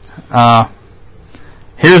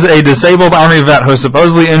 Here's a disabled Army vet who was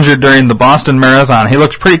supposedly injured during the Boston Marathon. He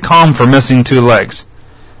looks pretty calm for missing 2 legs.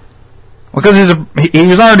 Because he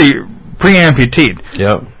was already pre-amputated.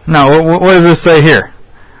 Yep. Now, what does this say here?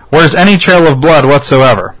 Where's any trail of blood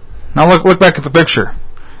whatsoever? Now look back at the picture.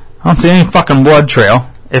 I don't see any fucking blood trail.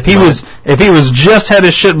 If he was just had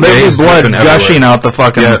his shit with blood gushing out the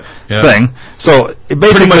fucking thing. So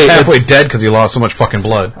basically, pretty much halfway dead because he lost so much fucking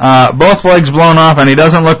blood. Both legs blown off, and he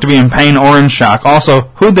doesn't look to be in pain or in shock. Also,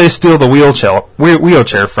 who'd they steal the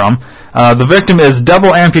wheelchair from? The victim is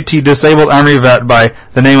double amputee disabled Army vet by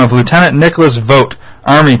the name of Lieutenant Nicholas Vogt,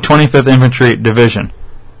 Army 25th Infantry Division.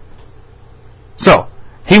 So,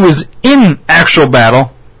 he was in actual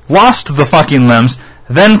battle, lost the fucking limbs,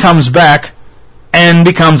 then comes back and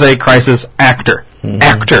becomes a crisis actor.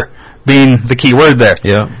 Actor being the key word there.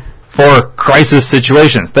 Yeah. For crisis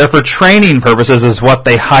situations. Therefore, training purposes is what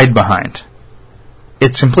they hide behind.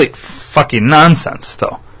 It's complete fucking nonsense,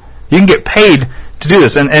 though. You can get paid to do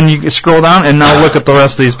this, and you scroll down and now look at the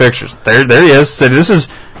rest of these pictures. There he is. So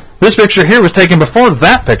this picture here was taken before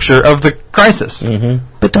that picture of the crisis.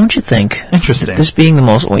 But don't you think, interesting, this being the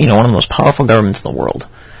most, one of the most powerful governments in the world,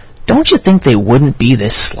 don't you think they wouldn't be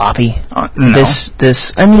this sloppy? No.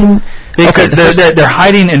 I mean, because they're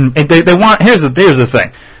hiding, and they want. Here's the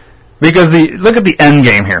thing, because look at the end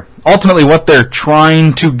game here. Ultimately, what they're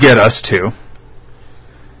trying to get us to.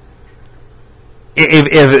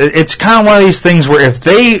 If it's kind of one of these things where if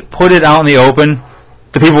they put it out in the open,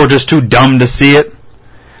 the people are just too dumb to see it.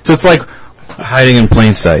 So it's like hiding in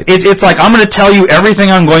plain sight. It's like, I'm going to tell you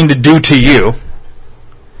everything I'm going to do to you,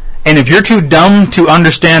 and if you're too dumb to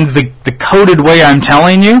understand the coded way I'm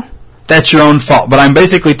telling you, that's your own fault. But I'm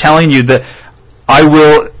basically telling you that I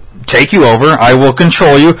will take you over, I will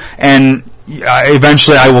control you, and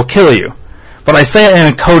eventually I will kill you. But I say it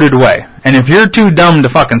in a coded way. And if you're too dumb to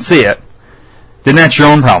fucking see it, then that's your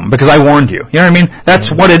own problem, because I warned you. You know what I mean?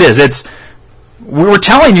 That's what it is. We're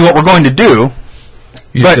telling you what we're going to do.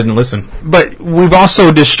 You just didn't listen. But we've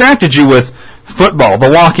also distracted you with football, The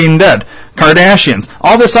Walking Dead, Kardashians,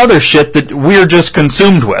 all this other shit that we're just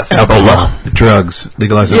consumed with. Alcohol, drugs,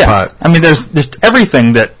 legalizing pot. I mean, there's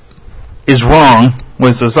everything that is wrong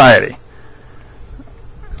with society.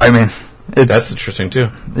 I mean, that's interesting too.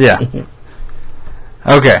 Yeah.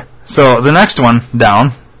 Okay, so the next one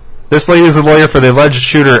down. This lady is a lawyer for the alleged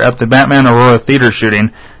shooter at the Batman Aurora Theater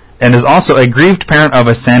shooting, and is also a grieved parent of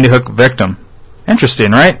a Sandy Hook victim.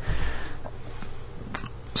 Interesting, right?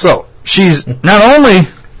 So, she's not only...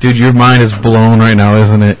 Dude, your mind is blown right now,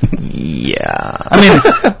 isn't it? Yeah. I mean,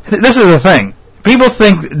 this is the thing. People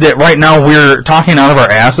think that right now we're talking out of our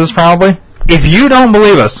asses, probably. If you don't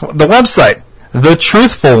believe us, the website,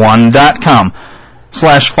 thetruthfulone.com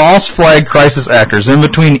 /false flag crisis actors, in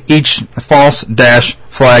between each false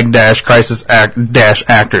flag crisis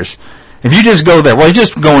actors. If you just go there, well, you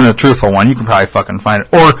just go into the truthful one, you can probably fucking find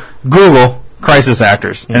it. Or Google crisis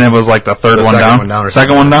actors, and it was like the third one down.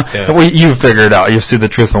 Second one down. Yeah. Well, you figure it out. You see the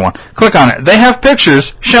truthful one. Click on it. They have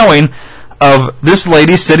pictures showing of this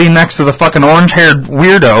lady sitting next to the fucking orange-haired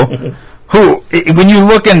weirdo who, when you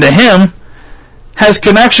look into him, has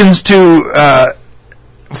connections to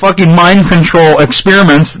fucking mind control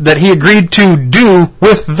experiments that he agreed to do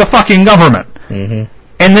with the fucking government. And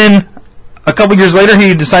then a couple years later,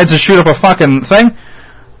 he decides to shoot up a fucking thing.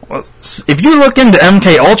 Well, if you look into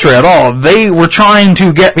MK Ultra at all, they were trying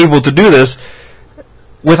to get people to do this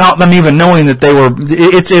without them even knowing that they were.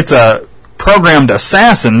 It's a programmed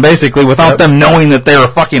assassin, basically, without them knowing that they're a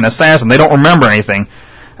fucking assassin. They don't remember anything.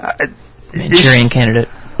 Manchurian Candidate,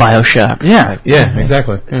 BioShock. Yeah,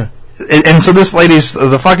 exactly. Yeah. And so this lady's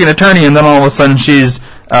the fucking attorney, and then all of a sudden she's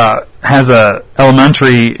has a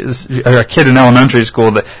kid in elementary school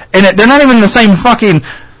and they're not even the same fucking.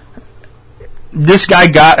 This guy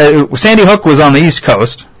got Sandy Hook was on the East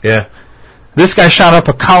Coast. Yeah. This guy shot up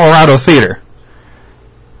a Colorado theater.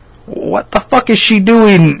 What the fuck is she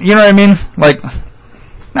doing? You know what I mean? Like,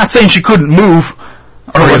 not saying she couldn't move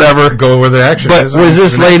or whatever. Go where the action but is. But was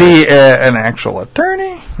this lady an actual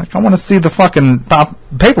attorney? Like, I want to see the fucking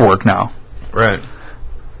paperwork now. Right.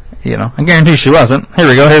 You know, I guarantee she wasn't. Here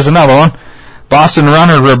we go. Here's another one. Boston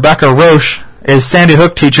runner Rebecca Roche is Sandy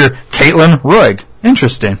Hook teacher Caitlin Roig.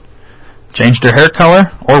 Interesting. Changed her hair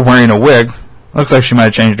color or wearing a wig. Looks like she might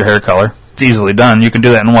have changed her hair color. It's easily done. You can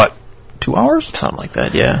do that in what? 2 hours? Something like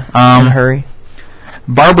that, yeah. In a hurry.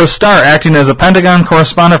 Barbara Starr acting as a Pentagon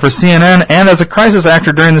correspondent for CNN and as a crisis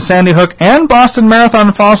actor during the Sandy Hook and Boston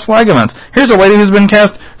Marathon false flag events. Here's a lady who's been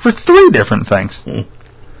cast for 3 different things.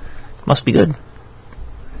 Must be good.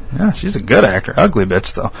 Yeah, she's a good actor. Ugly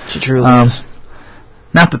bitch, though. She truly is.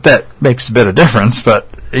 Not that makes a bit of difference, but,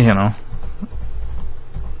 you know.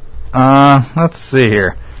 Let's see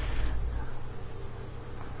here.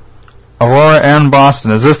 Aurora and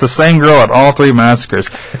Boston. Is this the same girl at all 3 massacres?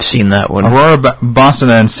 I've seen that one. Aurora, Boston,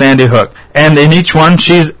 and Sandy Hook. And in each one,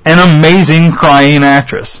 she's an amazing crying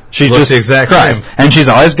actress. She Looks just the exact cries. same. And she's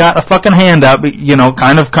always got a fucking hand up, you know,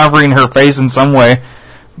 kind of covering her face in some way.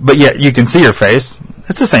 But yet you can see her face.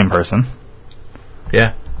 It's the same person.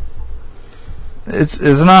 Yeah. It's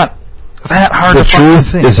not that hard to fucking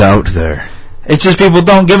see. The truth is out there. It's just people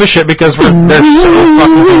don't give a shit because they're so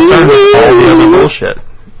fucking concerned with all the other bullshit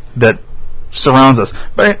that surrounds us.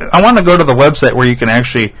 But I want to go to the website where you can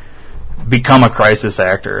actually become a crisis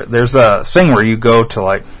actor. There's a thing where you go to,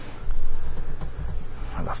 like,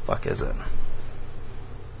 where the fuck is it?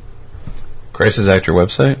 Crisis actor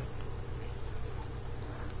website?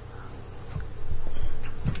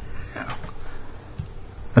 Yeah.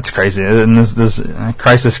 That's crazy. And this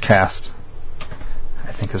Crisis Cast,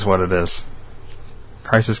 I think is what it is.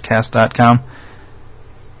 CrisisCast.com.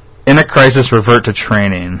 In a crisis, revert to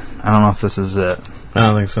training. I don't know if this is it. I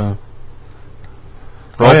don't think so.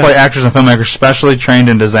 Role-play actors and filmmakers specially trained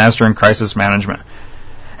in disaster and crisis management.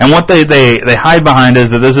 And what they hide behind is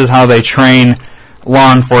that this is how they train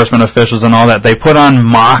law enforcement officials and all that. They put on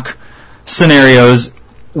mock scenarios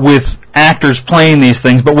with actors playing these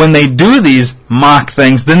things, but when they do these mock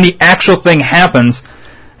things, then the actual thing happens,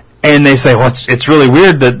 and they say, well, it's really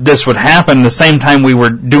weird that this would happen the same time we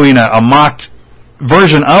were doing a mock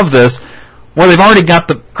version of this. Well, they've already got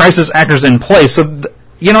the crisis actors in place, so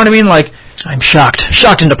you know what I mean? Like, I'm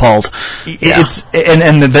shocked and appalled. It's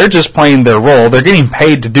and they're just playing their role. They're getting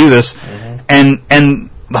paid to do this, and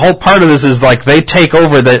the whole part of this is like they take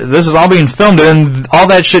over. This is all being filmed, and all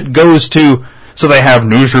that shit goes to. So they have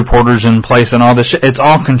news reporters in place and all this shit. It's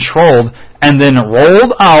all controlled and then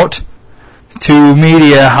rolled out to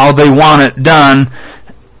media how they want it done,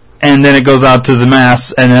 and then it goes out to the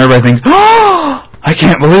mass, and everybody thinks, oh, I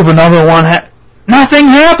can't believe another one. Nothing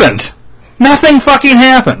happened. Nothing fucking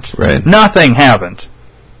happened. Right. Nothing happened.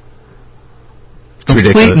 Complete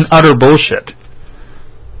ridiculous. and utter bullshit.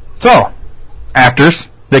 So, actors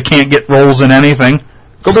that can't get roles in anything,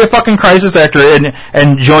 go be a fucking crisis actor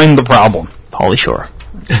and join the problem. Pauly Shore.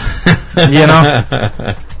 You know?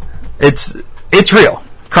 It's real.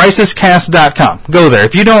 CrisisCast.com. Go there.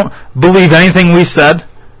 If you don't believe anything we said,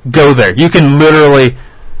 go there. You can literally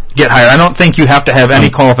get hired. I don't think you have to have any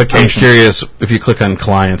qualifications. I'm curious if you click on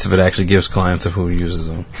clients, if it actually gives clients of who uses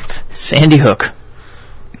them. Sandy Hook.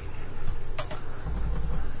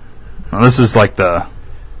 Well, this is like the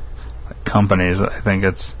companies. I think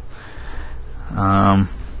it's.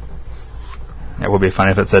 It would be funny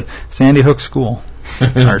if it said Sandy Hook School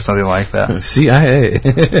or something like that.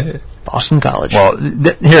 CIA. Boston College. Well,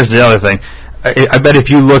 here's the other thing. I bet if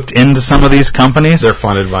you looked into some of these companies, They're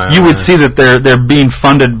funded by. you would see that they're being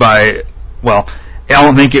funded by. Well, I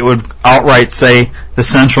don't think it would outright say the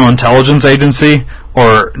Central Intelligence Agency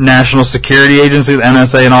or National Security Agency, the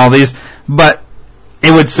NSA, and all these, but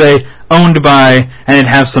it would say owned by, and it'd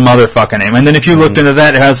have some other fucking name. And then if you looked into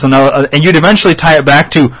that, it has some other, and you'd eventually tie it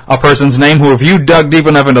back to a person's name who, if you dug deep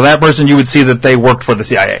enough into that person, you would see that they worked for the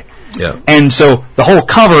CIA. Yeah. And so the whole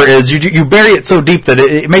cover is, you bury it so deep that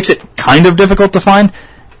it makes it kind of difficult to find,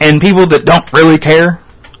 and people that don't really care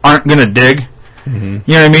aren't going to dig. Mm-hmm.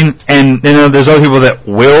 You know what I mean? And you know, there's other people that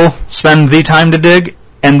will spend the time to dig,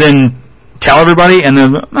 and then tell everybody, and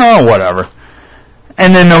then, oh, whatever.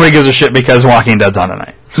 And then nobody gives a shit because Walking Dead's on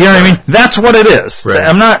tonight. You know what I mean? That's what it is. Right.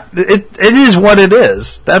 I'm not. It is what it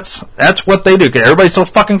is. That's what they do. 'Cause everybody's so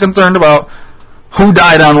fucking concerned about who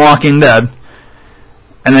died on Walking Dead,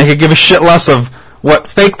 and they could give a shit less of what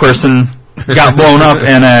fake person got blown up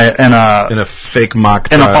in a fake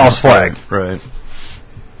mock in a trial. false flag. Right.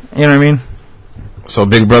 You know what I mean? So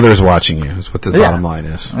Big Brother is watching you. Is what the bottom line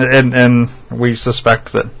is. And we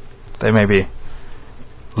suspect that they may be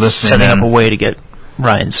listening setting in up a way to get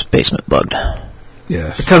Ryan's basement bugged.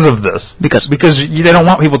 Yes. because of this. Because They don't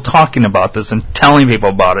want people talking about this and telling people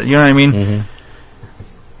about it. You know what I mean?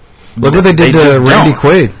 Mm-hmm. Look what they did They to just Randy don't.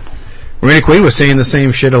 Quaid. Randy Quaid was saying the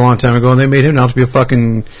same shit a long time ago, and they made him out to be a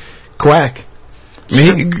fucking quack. I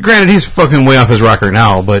mean, granted, he's fucking way off his rocker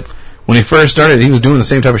now, but When he first started, he was doing the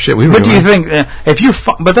same type of shit we were But doing. do you think if you?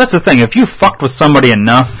 But that's the thing. If you fucked with somebody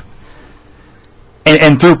enough,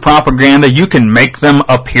 and through propaganda, you can make them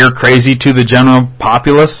appear crazy to the general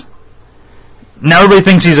populace. Now everybody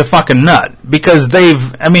thinks he's a fucking nut because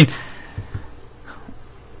they've. I mean,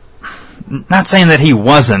 not saying that he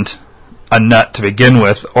wasn't a nut to begin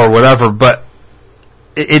with or whatever, but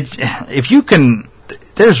if you can,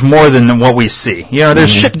 there's more than what we see. You know,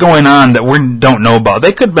 there's shit going on that we don't know about.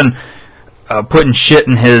 They could have been putting shit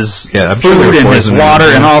in his food and his water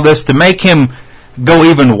and all this to make him go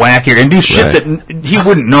even wackier and do shit that he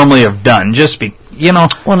wouldn't normally have done. Just be, you know.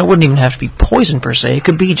 Well, and it wouldn't even have to be poison per se. It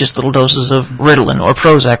could be just little doses of Ritalin or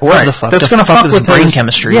Prozac, whatever the fuck. That's going to fuck with brain his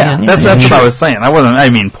chemistry. Yeah, and, that's what I was saying. I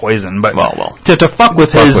mean poison, but well, to fuck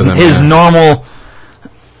with his normal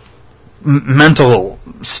mental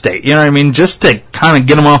state. You know what I mean? Just to kind of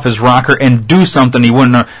get him off his rocker and do something he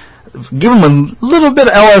wouldn't know. Give him a little bit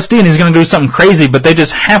of LSD and he's going to do something crazy, but they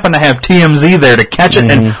just happen to have TMZ there to catch it.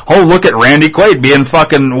 And look at Randy Quaid being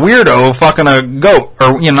fucking weirdo, fucking a goat,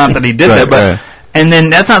 or you know, not that he did that, but and then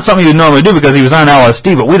that's not something you would normally do because he was on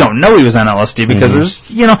LSD, but we don't know he was on LSD because there's,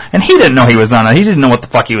 you know, and he didn't know he was on it. He didn't know what the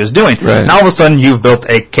fuck he was doing. Right. And all of a sudden, you've built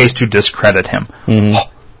a case to discredit him.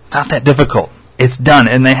 It's not that difficult. It's done,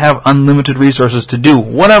 and they have unlimited resources to do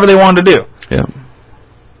whatever they want to do. Yeah.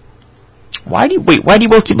 Why do you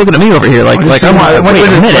both keep looking at me over here like wait a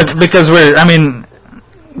minute? Because I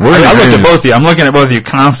looked at both of you. I'm looking at both of you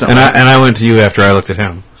constantly. And I went to you after I looked at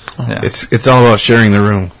him. Yeah. It's all about sharing the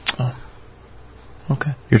room. Oh.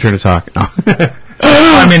 Okay. Your turn to talk. No.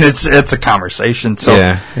 I mean, it's a conversation. So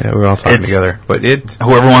yeah, we're all talking together. But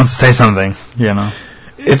whoever wants to say something, you know,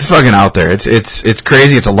 it's fucking out there. It's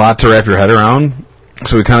crazy. It's a lot to wrap your head around.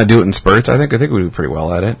 So we kind of do it in spurts. I think we do pretty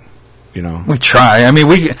well at it. You know, we try. I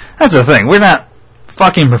mean, that's the thing. We're not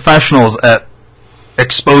fucking professionals at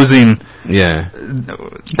exposing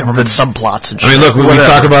government subplots and shit. I mean, look, we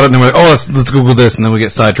talk about it and then we're like, let's Google this, and then we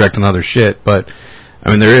get sidetracked on other shit. But I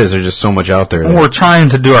mean, there's just so much out there. We're trying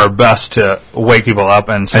to do our best to wake people up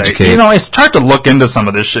and say, educate. You know, it's hard to look into some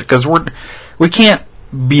of this shit because we can't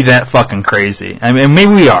be that fucking crazy. I mean,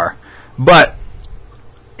 maybe we are, but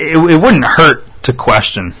it wouldn't hurt to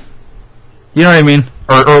question. You know what I mean?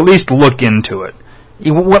 Or at least look into it.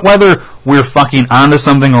 Whether we're fucking onto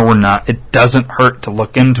something or we're not, it doesn't hurt to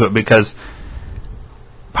look into it because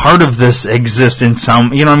part of this exists in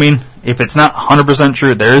some, you know what I mean? If it's not 100%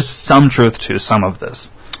 true, there is some truth to some of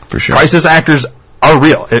this. For sure. Crisis actors are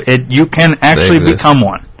real. You can actually become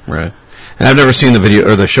one. Right. And I've never seen the video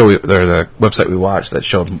or the show or the website we watched that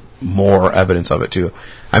showed more evidence of it too.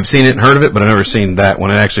 I've seen it and heard of it, but I've never seen that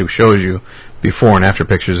when it actually shows you before and after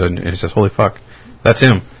pictures and it says, holy fuck, that's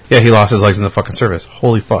him. Yeah, he lost his legs in the fucking service.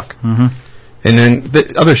 Holy fuck. Mm-hmm. And then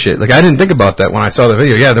the other shit. Like, I didn't think about that when I saw the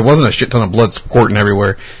video. Yeah, there wasn't a shit ton of blood squirting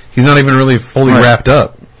everywhere. He's not even really fully wrapped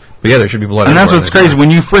up. But yeah, there should be blood everywhere. And that's what's crazy.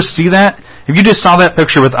 When you first see that, if you just saw that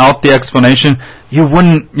picture without the explanation, your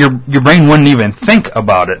brain wouldn't even think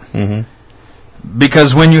about it. Mm-hmm.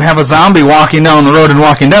 Because when you have a zombie walking down the road and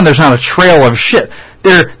walking down, there's not a trail of shit.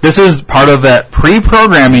 This is part of that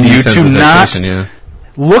pre-programming you to not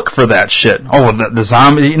look for that shit. Oh, the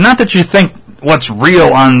zombie. Not that you think what's real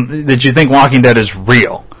that you think Walking Dead is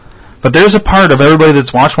real. But there's a part of everybody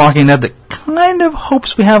that's watched Walking Dead that kind of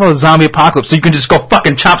hopes we have a zombie apocalypse so you can just go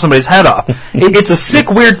fucking chop somebody's head off. It's a sick,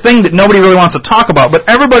 weird thing that nobody really wants to talk about, but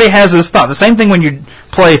everybody has this thought. The same thing when you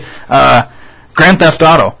play Grand Theft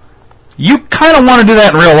Auto. You kind of want to do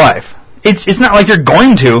that in real life. It's not like you're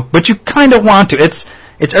going to, but you kind of want to. It's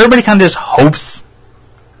everybody kind of just hopes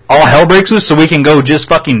all hell breaks loose so we can go just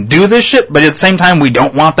fucking do this shit, but at the same time we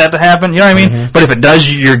don't want that to happen. You know what I mean? Mm-hmm. But if it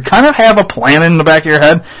does, you kind of have a plan in the back of your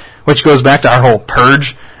head, which goes back to our whole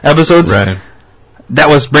Purge episodes. Right. That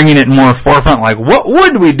was bringing it more forefront, like, what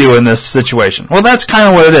would we do in this situation? Well, that's kind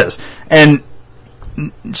of what it is. And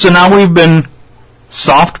so now we've been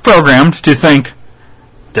soft programmed to think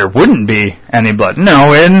there wouldn't be any blood.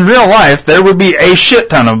 No, in real life, there would be a shit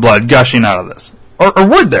ton of blood gushing out of this. Or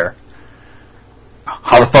would there?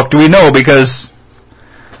 How the fuck do we know? Because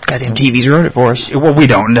goddamn TV's ruined it for us. Well, we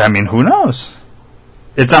don't. I mean, who knows?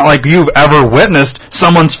 It's not like you've ever witnessed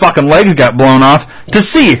someone's fucking legs got blown off to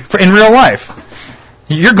see in real life.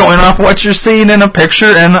 You're going off what you're seeing in a picture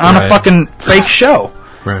and on a fucking fake show.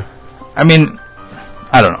 Right. I mean,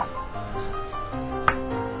 I don't know.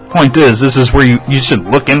 Point is, this is where you should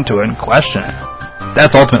look into it and question it.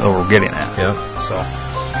 That's ultimately what we're getting at. Yeah.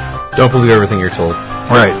 So, don't believe everything you're told.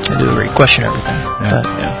 Right. I do agree. Question everything. Yeah.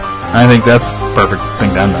 I think that's the perfect thing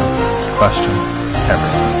to end on. Question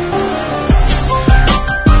everything.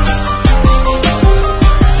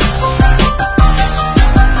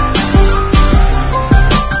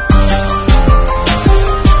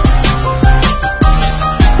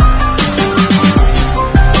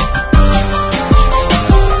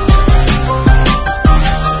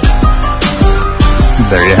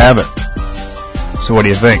 there you have it. So what do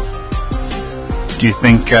you think? Do you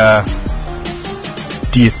think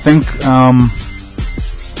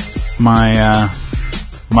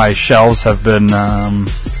my shelves have been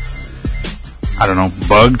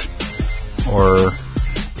bugged or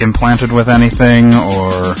implanted with anything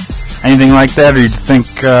or anything like that, or do you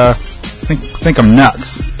think I'm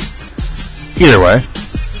nuts? Either way,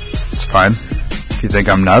 it's fine. If you think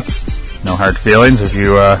I'm nuts, no hard feelings. If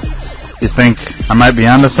you think I might be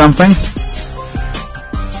onto something,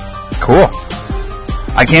 cool.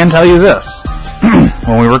 I can tell you this.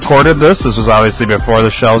 When we recorded this was obviously before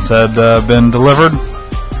the shelves had been delivered,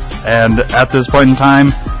 and at this point in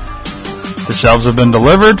time, the shelves have been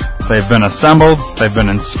delivered, they've been assembled, they've been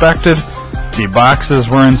inspected, the boxes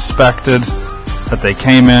were inspected that they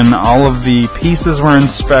came in, all of the pieces were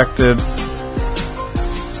inspected.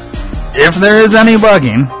 If there is any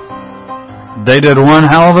bugging, they did one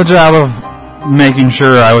hell of a job of making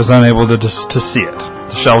sure I was unable to see it.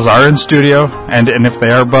 The shelves are in studio, and if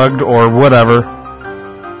they are bugged or whatever,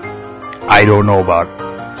 I don't know about.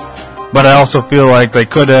 But I also feel like they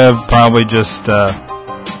could have probably just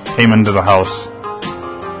came into the house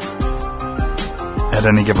at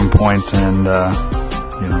any given point and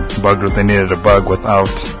bugged what they needed to bug without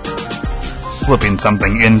slipping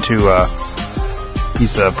something into a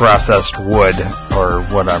piece of processed wood or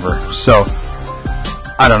whatever. So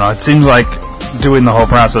I don't know. It seems like doing the whole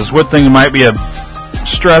processed wood thing might be a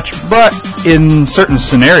stretch, but in certain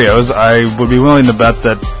scenarios, I would be willing to bet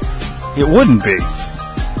that it wouldn't be.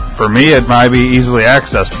 For me, it might be easily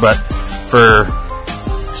accessed, but for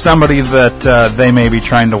somebody that they may be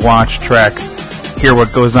trying to watch, track, hear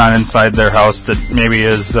what goes on inside their house that maybe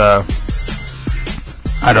is,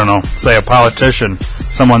 say a politician,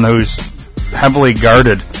 someone who's heavily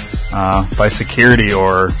guarded by security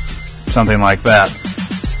or something like that,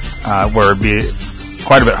 where it'd be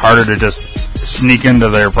quite a bit harder to just sneak into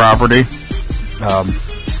their property.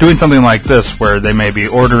 Doing something like this where they may be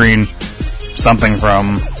ordering something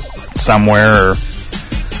from somewhere or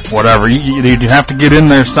whatever, you'd have to get in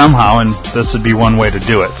there somehow, and this would be one way to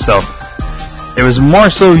do it. So it was more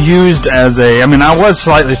so used as I was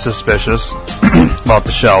slightly suspicious about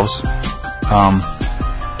the shelves,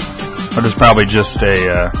 but it's probably just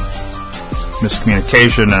a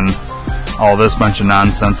miscommunication and all this bunch of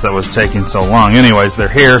nonsense that was taking so long. Anyways, they're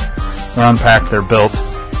here, they're unpacked, they're built.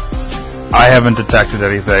 I haven't detected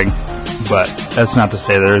anything, but that's not to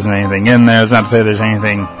say there isn't anything in there. It's not to say there's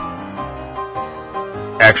anything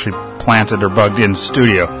actually planted or bugged in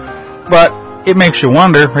studio. But it makes you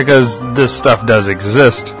wonder, because this stuff does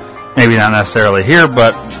exist. Maybe not necessarily here,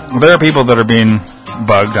 but there are people that are being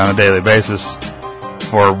bugged on a daily basis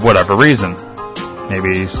for whatever reason.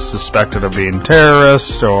 Maybe suspected of being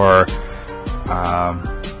terrorists, or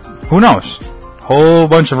who knows? Whole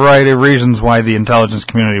bunch of variety of reasons why the intelligence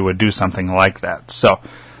community would do something like that. So,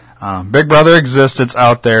 Big Brother exists, it's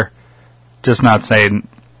out there. Just not saying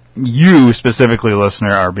you, specifically,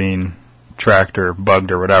 listener, are being tracked or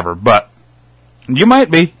bugged or whatever, but you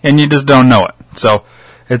might be, and you just don't know it. So,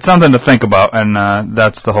 it's something to think about, and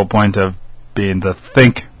that's the whole point of being the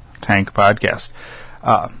Think Tank podcast.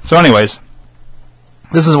 So anyways,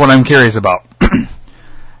 this is what I'm curious about.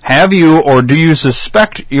 Have you, or do you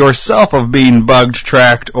suspect yourself of being bugged,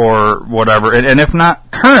 tracked, or whatever? And if not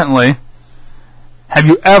currently, have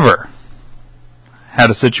you ever had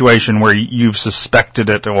a situation where you've suspected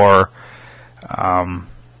it, or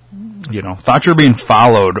thought you were being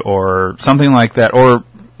followed, or something like that, or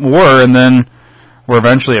were, and then were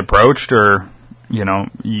eventually approached, or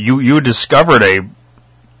you discovered a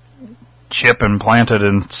chip implanted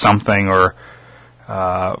in something, or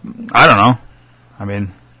I don't know.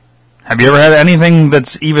 Have you ever had anything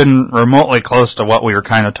that's even remotely close to what we were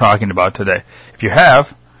kind of talking about today? If you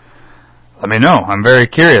have, let me know. I'm very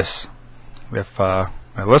curious if my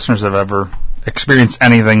listeners have ever experienced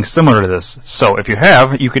anything similar to this. So if you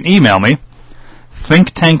have, you can email me,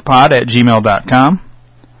 thinktankpod@gmail.com.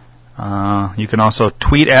 You can also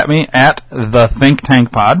tweet at me at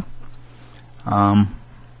 @thethinktankpod.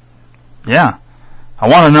 Yeah, I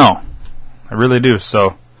want to know. I really do.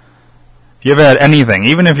 So if you've had anything,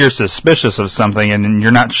 even if you're suspicious of something and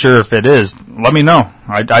you're not sure if it is, let me know.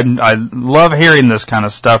 I love hearing this kind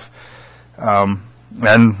of stuff, and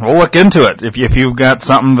we'll look into it. If you've got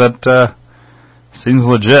something that seems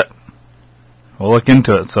legit, we'll look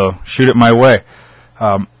into it. So shoot it my way.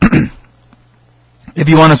 If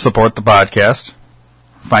you want to support the podcast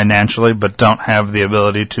financially, but don't have the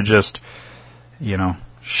ability to just,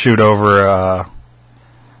 shoot over a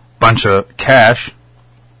bunch of cash,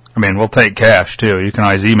 I mean, we'll take cash, too. You can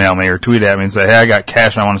always email me or tweet at me and say, hey, I got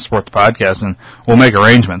cash and I want to support the podcast, and we'll make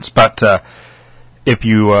arrangements. But if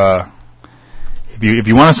you want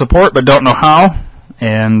to support but don't know how,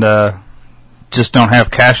 and just don't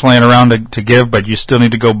have cash laying around to give, but you still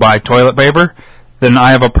need to go buy toilet paper, then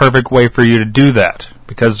I have a perfect way for you to do that.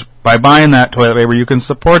 Because by buying that toilet paper, you can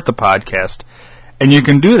support the podcast. And you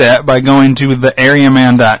can do that by going to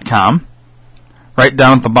theareaman.com. Right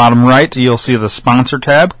down at the bottom right, you'll see the sponsor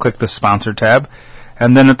tab. Click the sponsor tab.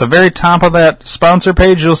 And then at the very top of that sponsor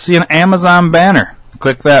page, you'll see an Amazon banner.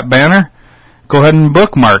 Click that banner. Go ahead and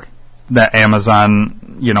bookmark that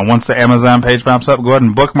Amazon. Once the Amazon page pops up, go ahead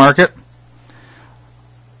and bookmark it.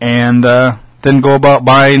 And then go about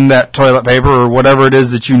buying that toilet paper or whatever it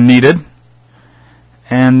is that you needed.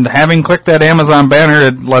 And having clicked that Amazon banner,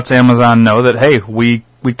 it lets Amazon know that, hey, we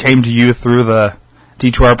came to you through the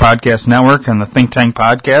D2R Podcast Network and the Think Tank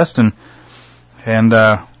Podcast, and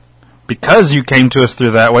because you came to us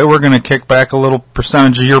through that way, we're going to kick back a little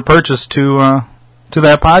percentage of your purchase to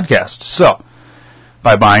that podcast. So,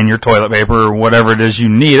 by buying your toilet paper or whatever it is you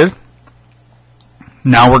needed,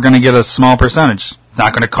 now we're going to get a small percentage. It's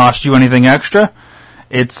not going to cost you anything extra.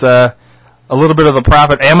 It's a little bit of the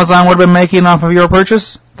profit Amazon would have been making off of your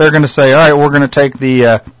purchase. They're going to say, all right, we're going to take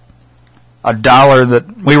the $1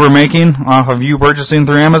 that we were making off of you purchasing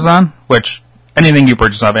through Amazon, which anything you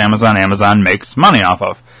purchase off Amazon, Amazon makes money off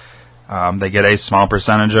of. They get a small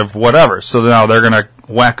percentage of whatever. So now they're going to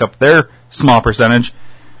whack up their small percentage.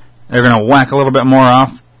 They're going to whack a little bit more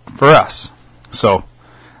off for us. So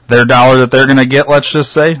their $1 that they're going to get, let's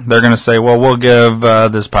just say, they're going to say, well, we'll give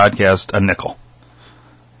this podcast a nickel.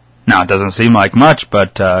 Now, it doesn't seem like much,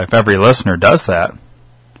 but if every listener does that,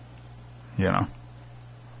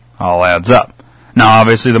 all adds up. Now,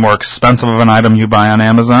 obviously, the more expensive of an item you buy on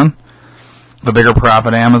Amazon, the bigger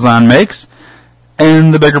profit Amazon makes,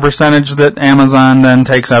 and the bigger percentage that Amazon then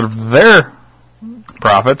takes out of their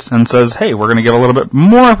profits and says, hey, we're going to give a little bit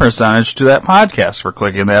more percentage to that podcast for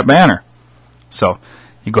clicking that banner. So,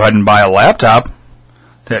 you go ahead and buy a laptop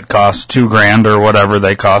that costs $2,000 or whatever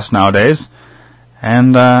they cost nowadays,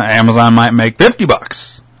 and Amazon might make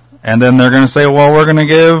 $50. And then they're going to say, well, we're going to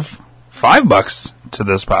give $5 to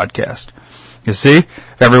this podcast. You see,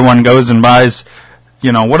 if everyone goes and buys,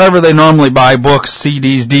 whatever they normally buy, books,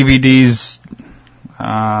 CDs, DVDs,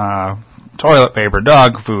 toilet paper,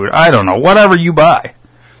 dog food, I don't know, whatever you buy,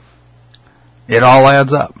 it all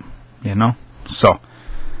adds up, So,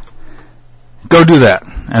 go do that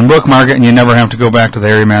and bookmark it, and you never have to go back to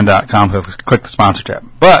theareaman.com to click the sponsor tab.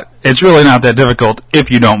 But it's really not that difficult if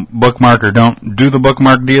you don't bookmark or don't do the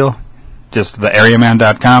bookmark deal. Just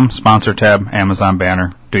theareaman.com, sponsor tab, Amazon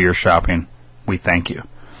banner, do your shopping. We thank you.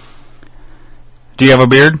 Do you have a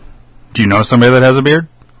beard? Do you know somebody that has a beard?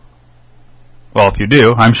 Well, if you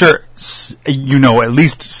do, I'm sure you know at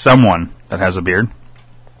least someone that has a beard.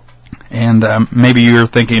 And maybe you're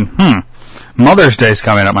thinking, Mother's Day's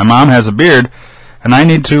coming up. My mom has a beard, and I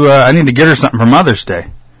need to get her something for Mother's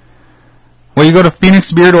Day. Well, you go to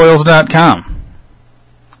PhoenixBeardOils.com,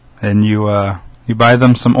 and you buy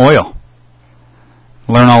them some oil.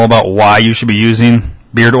 Learn all about why you should be using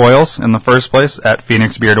beard oils in the first place at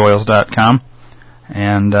PhoenixBeardOils.com,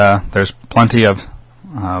 and there's plenty of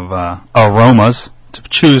aromas to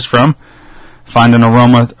choose from. Find an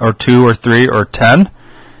aroma or 2 or 3 or 10,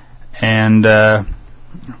 and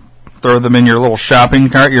throw them in your little shopping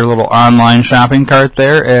cart, your little online shopping cart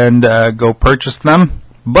there, and go purchase them.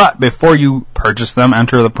 But before you purchase them,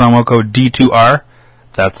 enter the promo code D2R.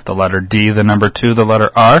 That's the letter D, the number 2, the letter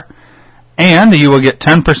R. And you will get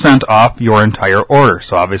 10% off your entire order.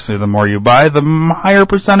 So obviously the more you buy, the higher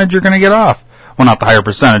percentage you're going to get off. Well, not the higher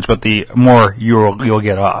percentage, but the more you'll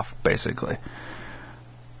get off, basically.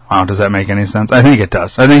 Wow, does that make any sense? I think it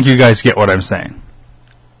does. I think you guys get what I'm saying.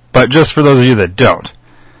 But just for those of you that don't.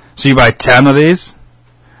 So you buy 10 of these,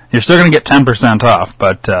 you're still going to get 10% off,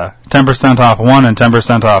 but 10% off 1 and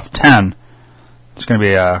 10% off 10, it's going to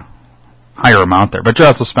be a higher amount there, but you're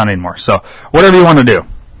also spending more. So whatever you want to do,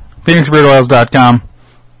 PhoenixBeardOils.com,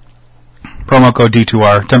 promo code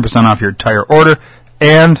D2R, 10% off your entire order,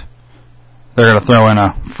 and they're going to throw in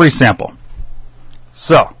a free sample.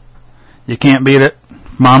 So, you can't beat it.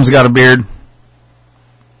 If mom's got a beard,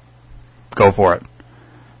 go for it.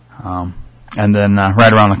 And then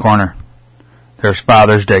right around the corner, there's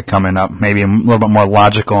Father's Day coming up. Maybe a little bit more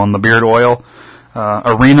logical in the beard oil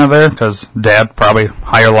arena there, because Dad probably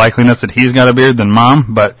higher likeliness that he's got a beard than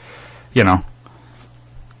Mom. But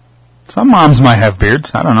some moms might have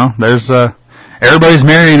beards. I don't know. There's everybody's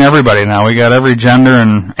marrying everybody now. We got every gender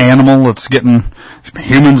and animal that's getting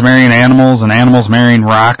humans marrying animals and animals marrying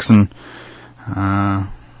rocks, and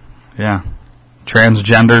Yeah.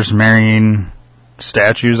 Transgenders marrying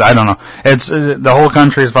statues. I don't know. It's the whole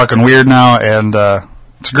country is fucking weird now, and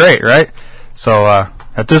it's great, right? So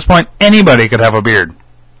at this point, anybody could have a beard.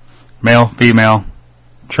 Male, female,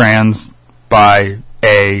 trans, bi,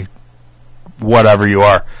 a, whatever you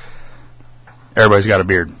are. Everybody's got a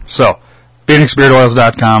beard. So,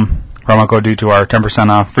 PhoenixBeardOils.com, promo code D2R, 10%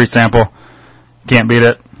 off, free sample. Can't beat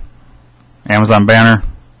it. Amazon banner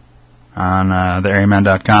on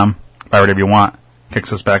theairman.com. Buy whatever you want.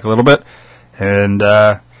 Kicks us back a little bit. And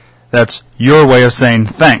that's your way of saying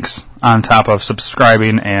thanks on top of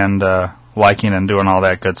subscribing and liking and doing all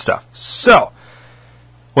that good stuff. So,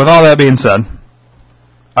 with all that being said,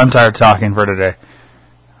 I'm tired of talking for today.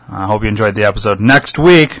 I hope you enjoyed the episode. Next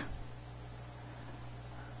week,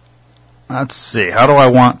 let's see, how do I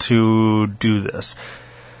want to do this?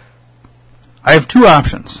 I have two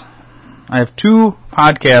options. I have two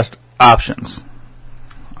podcast options.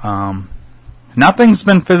 Nothing's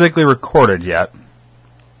been physically recorded yet.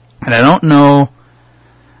 And I don't know,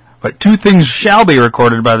 but two things shall be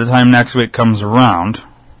recorded by the time next week comes around.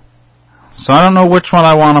 So I don't know which one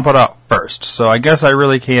I want to put out first. So I guess I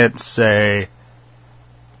really can't say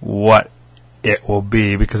what it will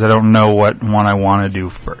be because I don't know what one I want to do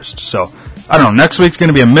first. So I don't know. Next week's going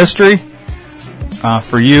to be a mystery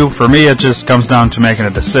for you. For me, it just comes down to making a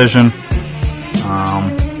decision.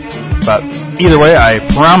 But either way, I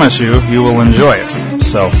promise you will enjoy it.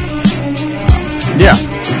 So, yeah.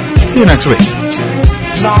 See you next week.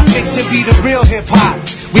 Non-fiction be the real hip-hop.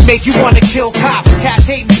 We make you wanna kill cops. Cats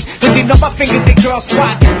hate me, cause they know my finger they girls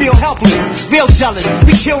squat. Feel helpless, real jealous.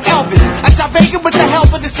 We killed Elvis. I shot Reagan with the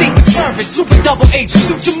help of the Secret Service. Super double agent,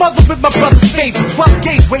 shoot your mother with my brother's favorite. 12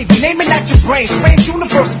 gauge waving, aiming at your brain. Strange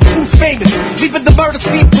universe, too famous. Leaving the murder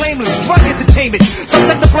scene blameless. Drug entertainment. Don't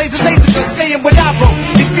set the blazing laser gun, saying what I wrote.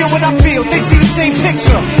 They feel what I feel, they see the same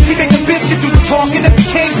picture. We make a biscuit through the talking and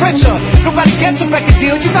became richer. Nobody gets a record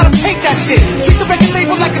deal, you gotta take that shit. Treat the record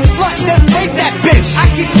label like a slut, then break that bitch. I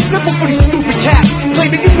keep it simple for these stupid cats,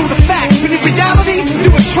 claiming you knew the facts, but in reality, you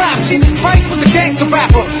a trap. Jesus Christ was a gangster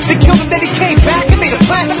rapper. They killed him, then he came back and made a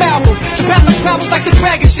platinum album. The path of power like the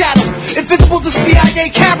dragon shadow, invisible to CIA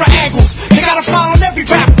camera angles. They got a file on every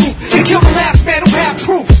rap group. They killed the last man who had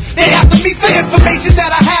proof. They after me for information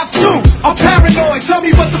that I have too. I'm paranoid, tell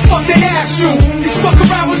me what the fuck they asked you. You fuck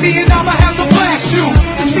around with me and I'ma have to blast you.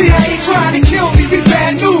 The CIA trying to kill me, be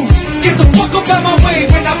bad news. Get the fuck up out my way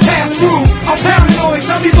when I pass through. I'm paranoid,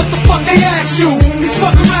 tell me what the fuck they asked you. You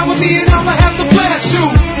fuck around with me and I'ma have to blast you.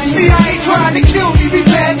 The CIA trying to kill me, be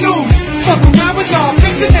bad news. Fuck around with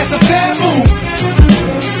non-fiction, that's a bad move.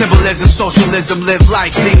 Symbolism, socialism, live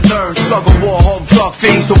life, lead, learn. Struggle, war, hope, drug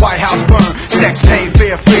fiends, the White House burn. Sex, pain,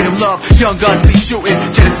 fear, freedom, love. Young guns be shooting.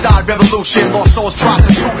 Genocide, revolution, lost souls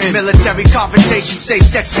prostituting. Military confrontation, safe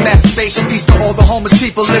sex and masturbation. Peace to all the homeless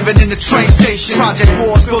people living in the train station. Project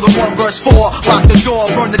Wars, build a 1 verse 4. Lock the door,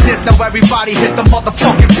 burn the disc, now everybody hit the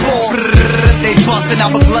motherfucking floor. They bustin',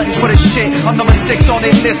 I'm a glutton for the shit. I'm number 6 on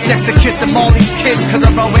their list, next to kissing all these kids. Cause I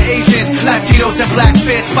run with Asians, Latinos and black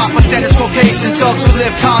fists. 5% is Caucasian, thugs who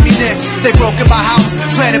live communists. They broke in my house,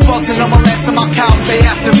 planted bugs and on my lamps on my couch. They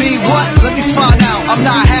after me, what? Let me find out. I'm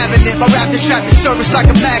not having it. My rap attract the service like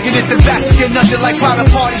a magnet. The best get nothing like private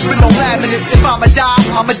parties with no laminates. If I'ma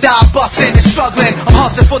die bustin' and struggling. I'm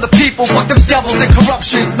hustling for the people, fuck them devils and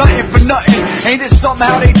corruptions. Nothing for nothing. Ain't it something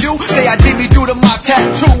how they do? They ID me due to my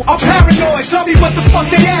tattoo. I'm paranoid, tell me what the fuck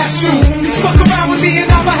they asked you. You fuck around with me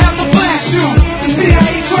and I'ma have to blast you. The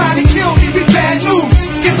CIA trying to kill me with bad news.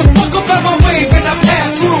 Get the fuck up out my way when I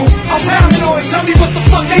pass through. I'm paranoid, tell me what the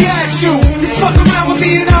fuck they asked you. You fuck around with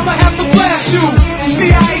me and I'ma have to blast you. The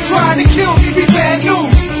CIA trying to kill me with bad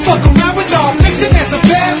news. Fuck around with non-fiction, that's a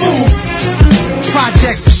bad move.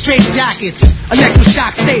 Projects for straight jackets,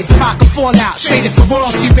 electroshock states, rock and fallout, traded for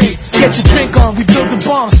royalty rates. Get your drink on, we build the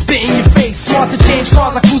bomb, spit in your face. Smart to change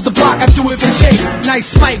cars, I cruise the block, I do it for chase.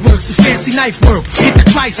 Nice spike works, a fancy knife work. Hit the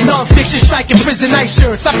Christ, non-fiction, striking prison night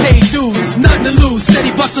shirts. I pay dues, nothing to lose,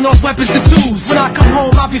 steady busting off weapons and tools. When I come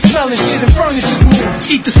home, I'll be smelling shit and furniture's moved.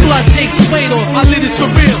 Eat the blood, takes the weight off, I live this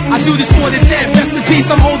for real. I do this for the dead, rest in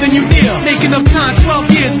peace, I'm holding you near. Making up time,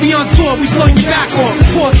 12 years, we on tour, we blowing you back off.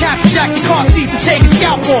 Support caps, jack the car seats, and take a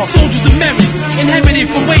scalp off. Soldiers of memories, inherited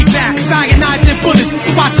from way back. Cyanide and bullets,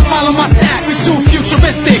 so I should follow my stats. We're too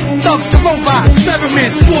futuristic, thugs to robots,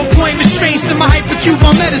 experiments. 4-point restraints in my hypercube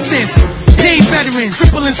on medicines. Paid veterans,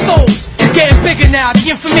 crippling souls. It's getting bigger now, the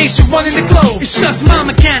information running the globe. It's just my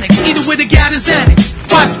mechanics, either with the gather's annex.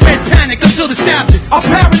 Widespread panic until the sabbath. I'm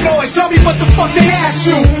paranoid, tell me what the fuck they asked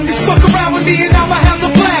you. You fuck around with me and I'ma have to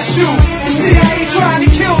blast you. The CIA trying to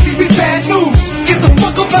kill me with bad news. Get the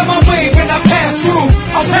fuck up out my way when I pass through.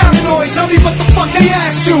 I'm I'm paranoid, tell me what the fuck they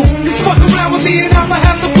asked you. You fuck around with me and I'ma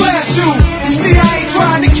have to blast you. You see, I ain't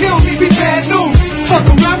trying to kill me, be bad news. Fuck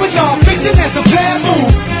around with non-fiction, that's a bad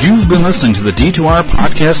move. You've been listening to the D2R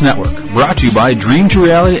Podcast Network, brought to you by Dream to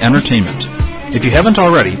Reality Entertainment. If you haven't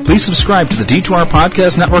already, please subscribe to the D2R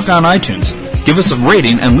Podcast Network on iTunes. Give us a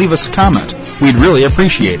rating and leave us a comment. We'd really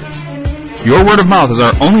appreciate it. Your word of mouth is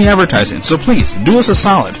our only advertising, so please do us a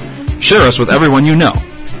solid. Share us with everyone you know.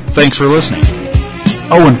 Thanks for listening.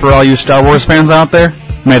 Oh, and for all you Star Wars fans out there,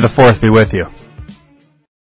 may the 4th be with you.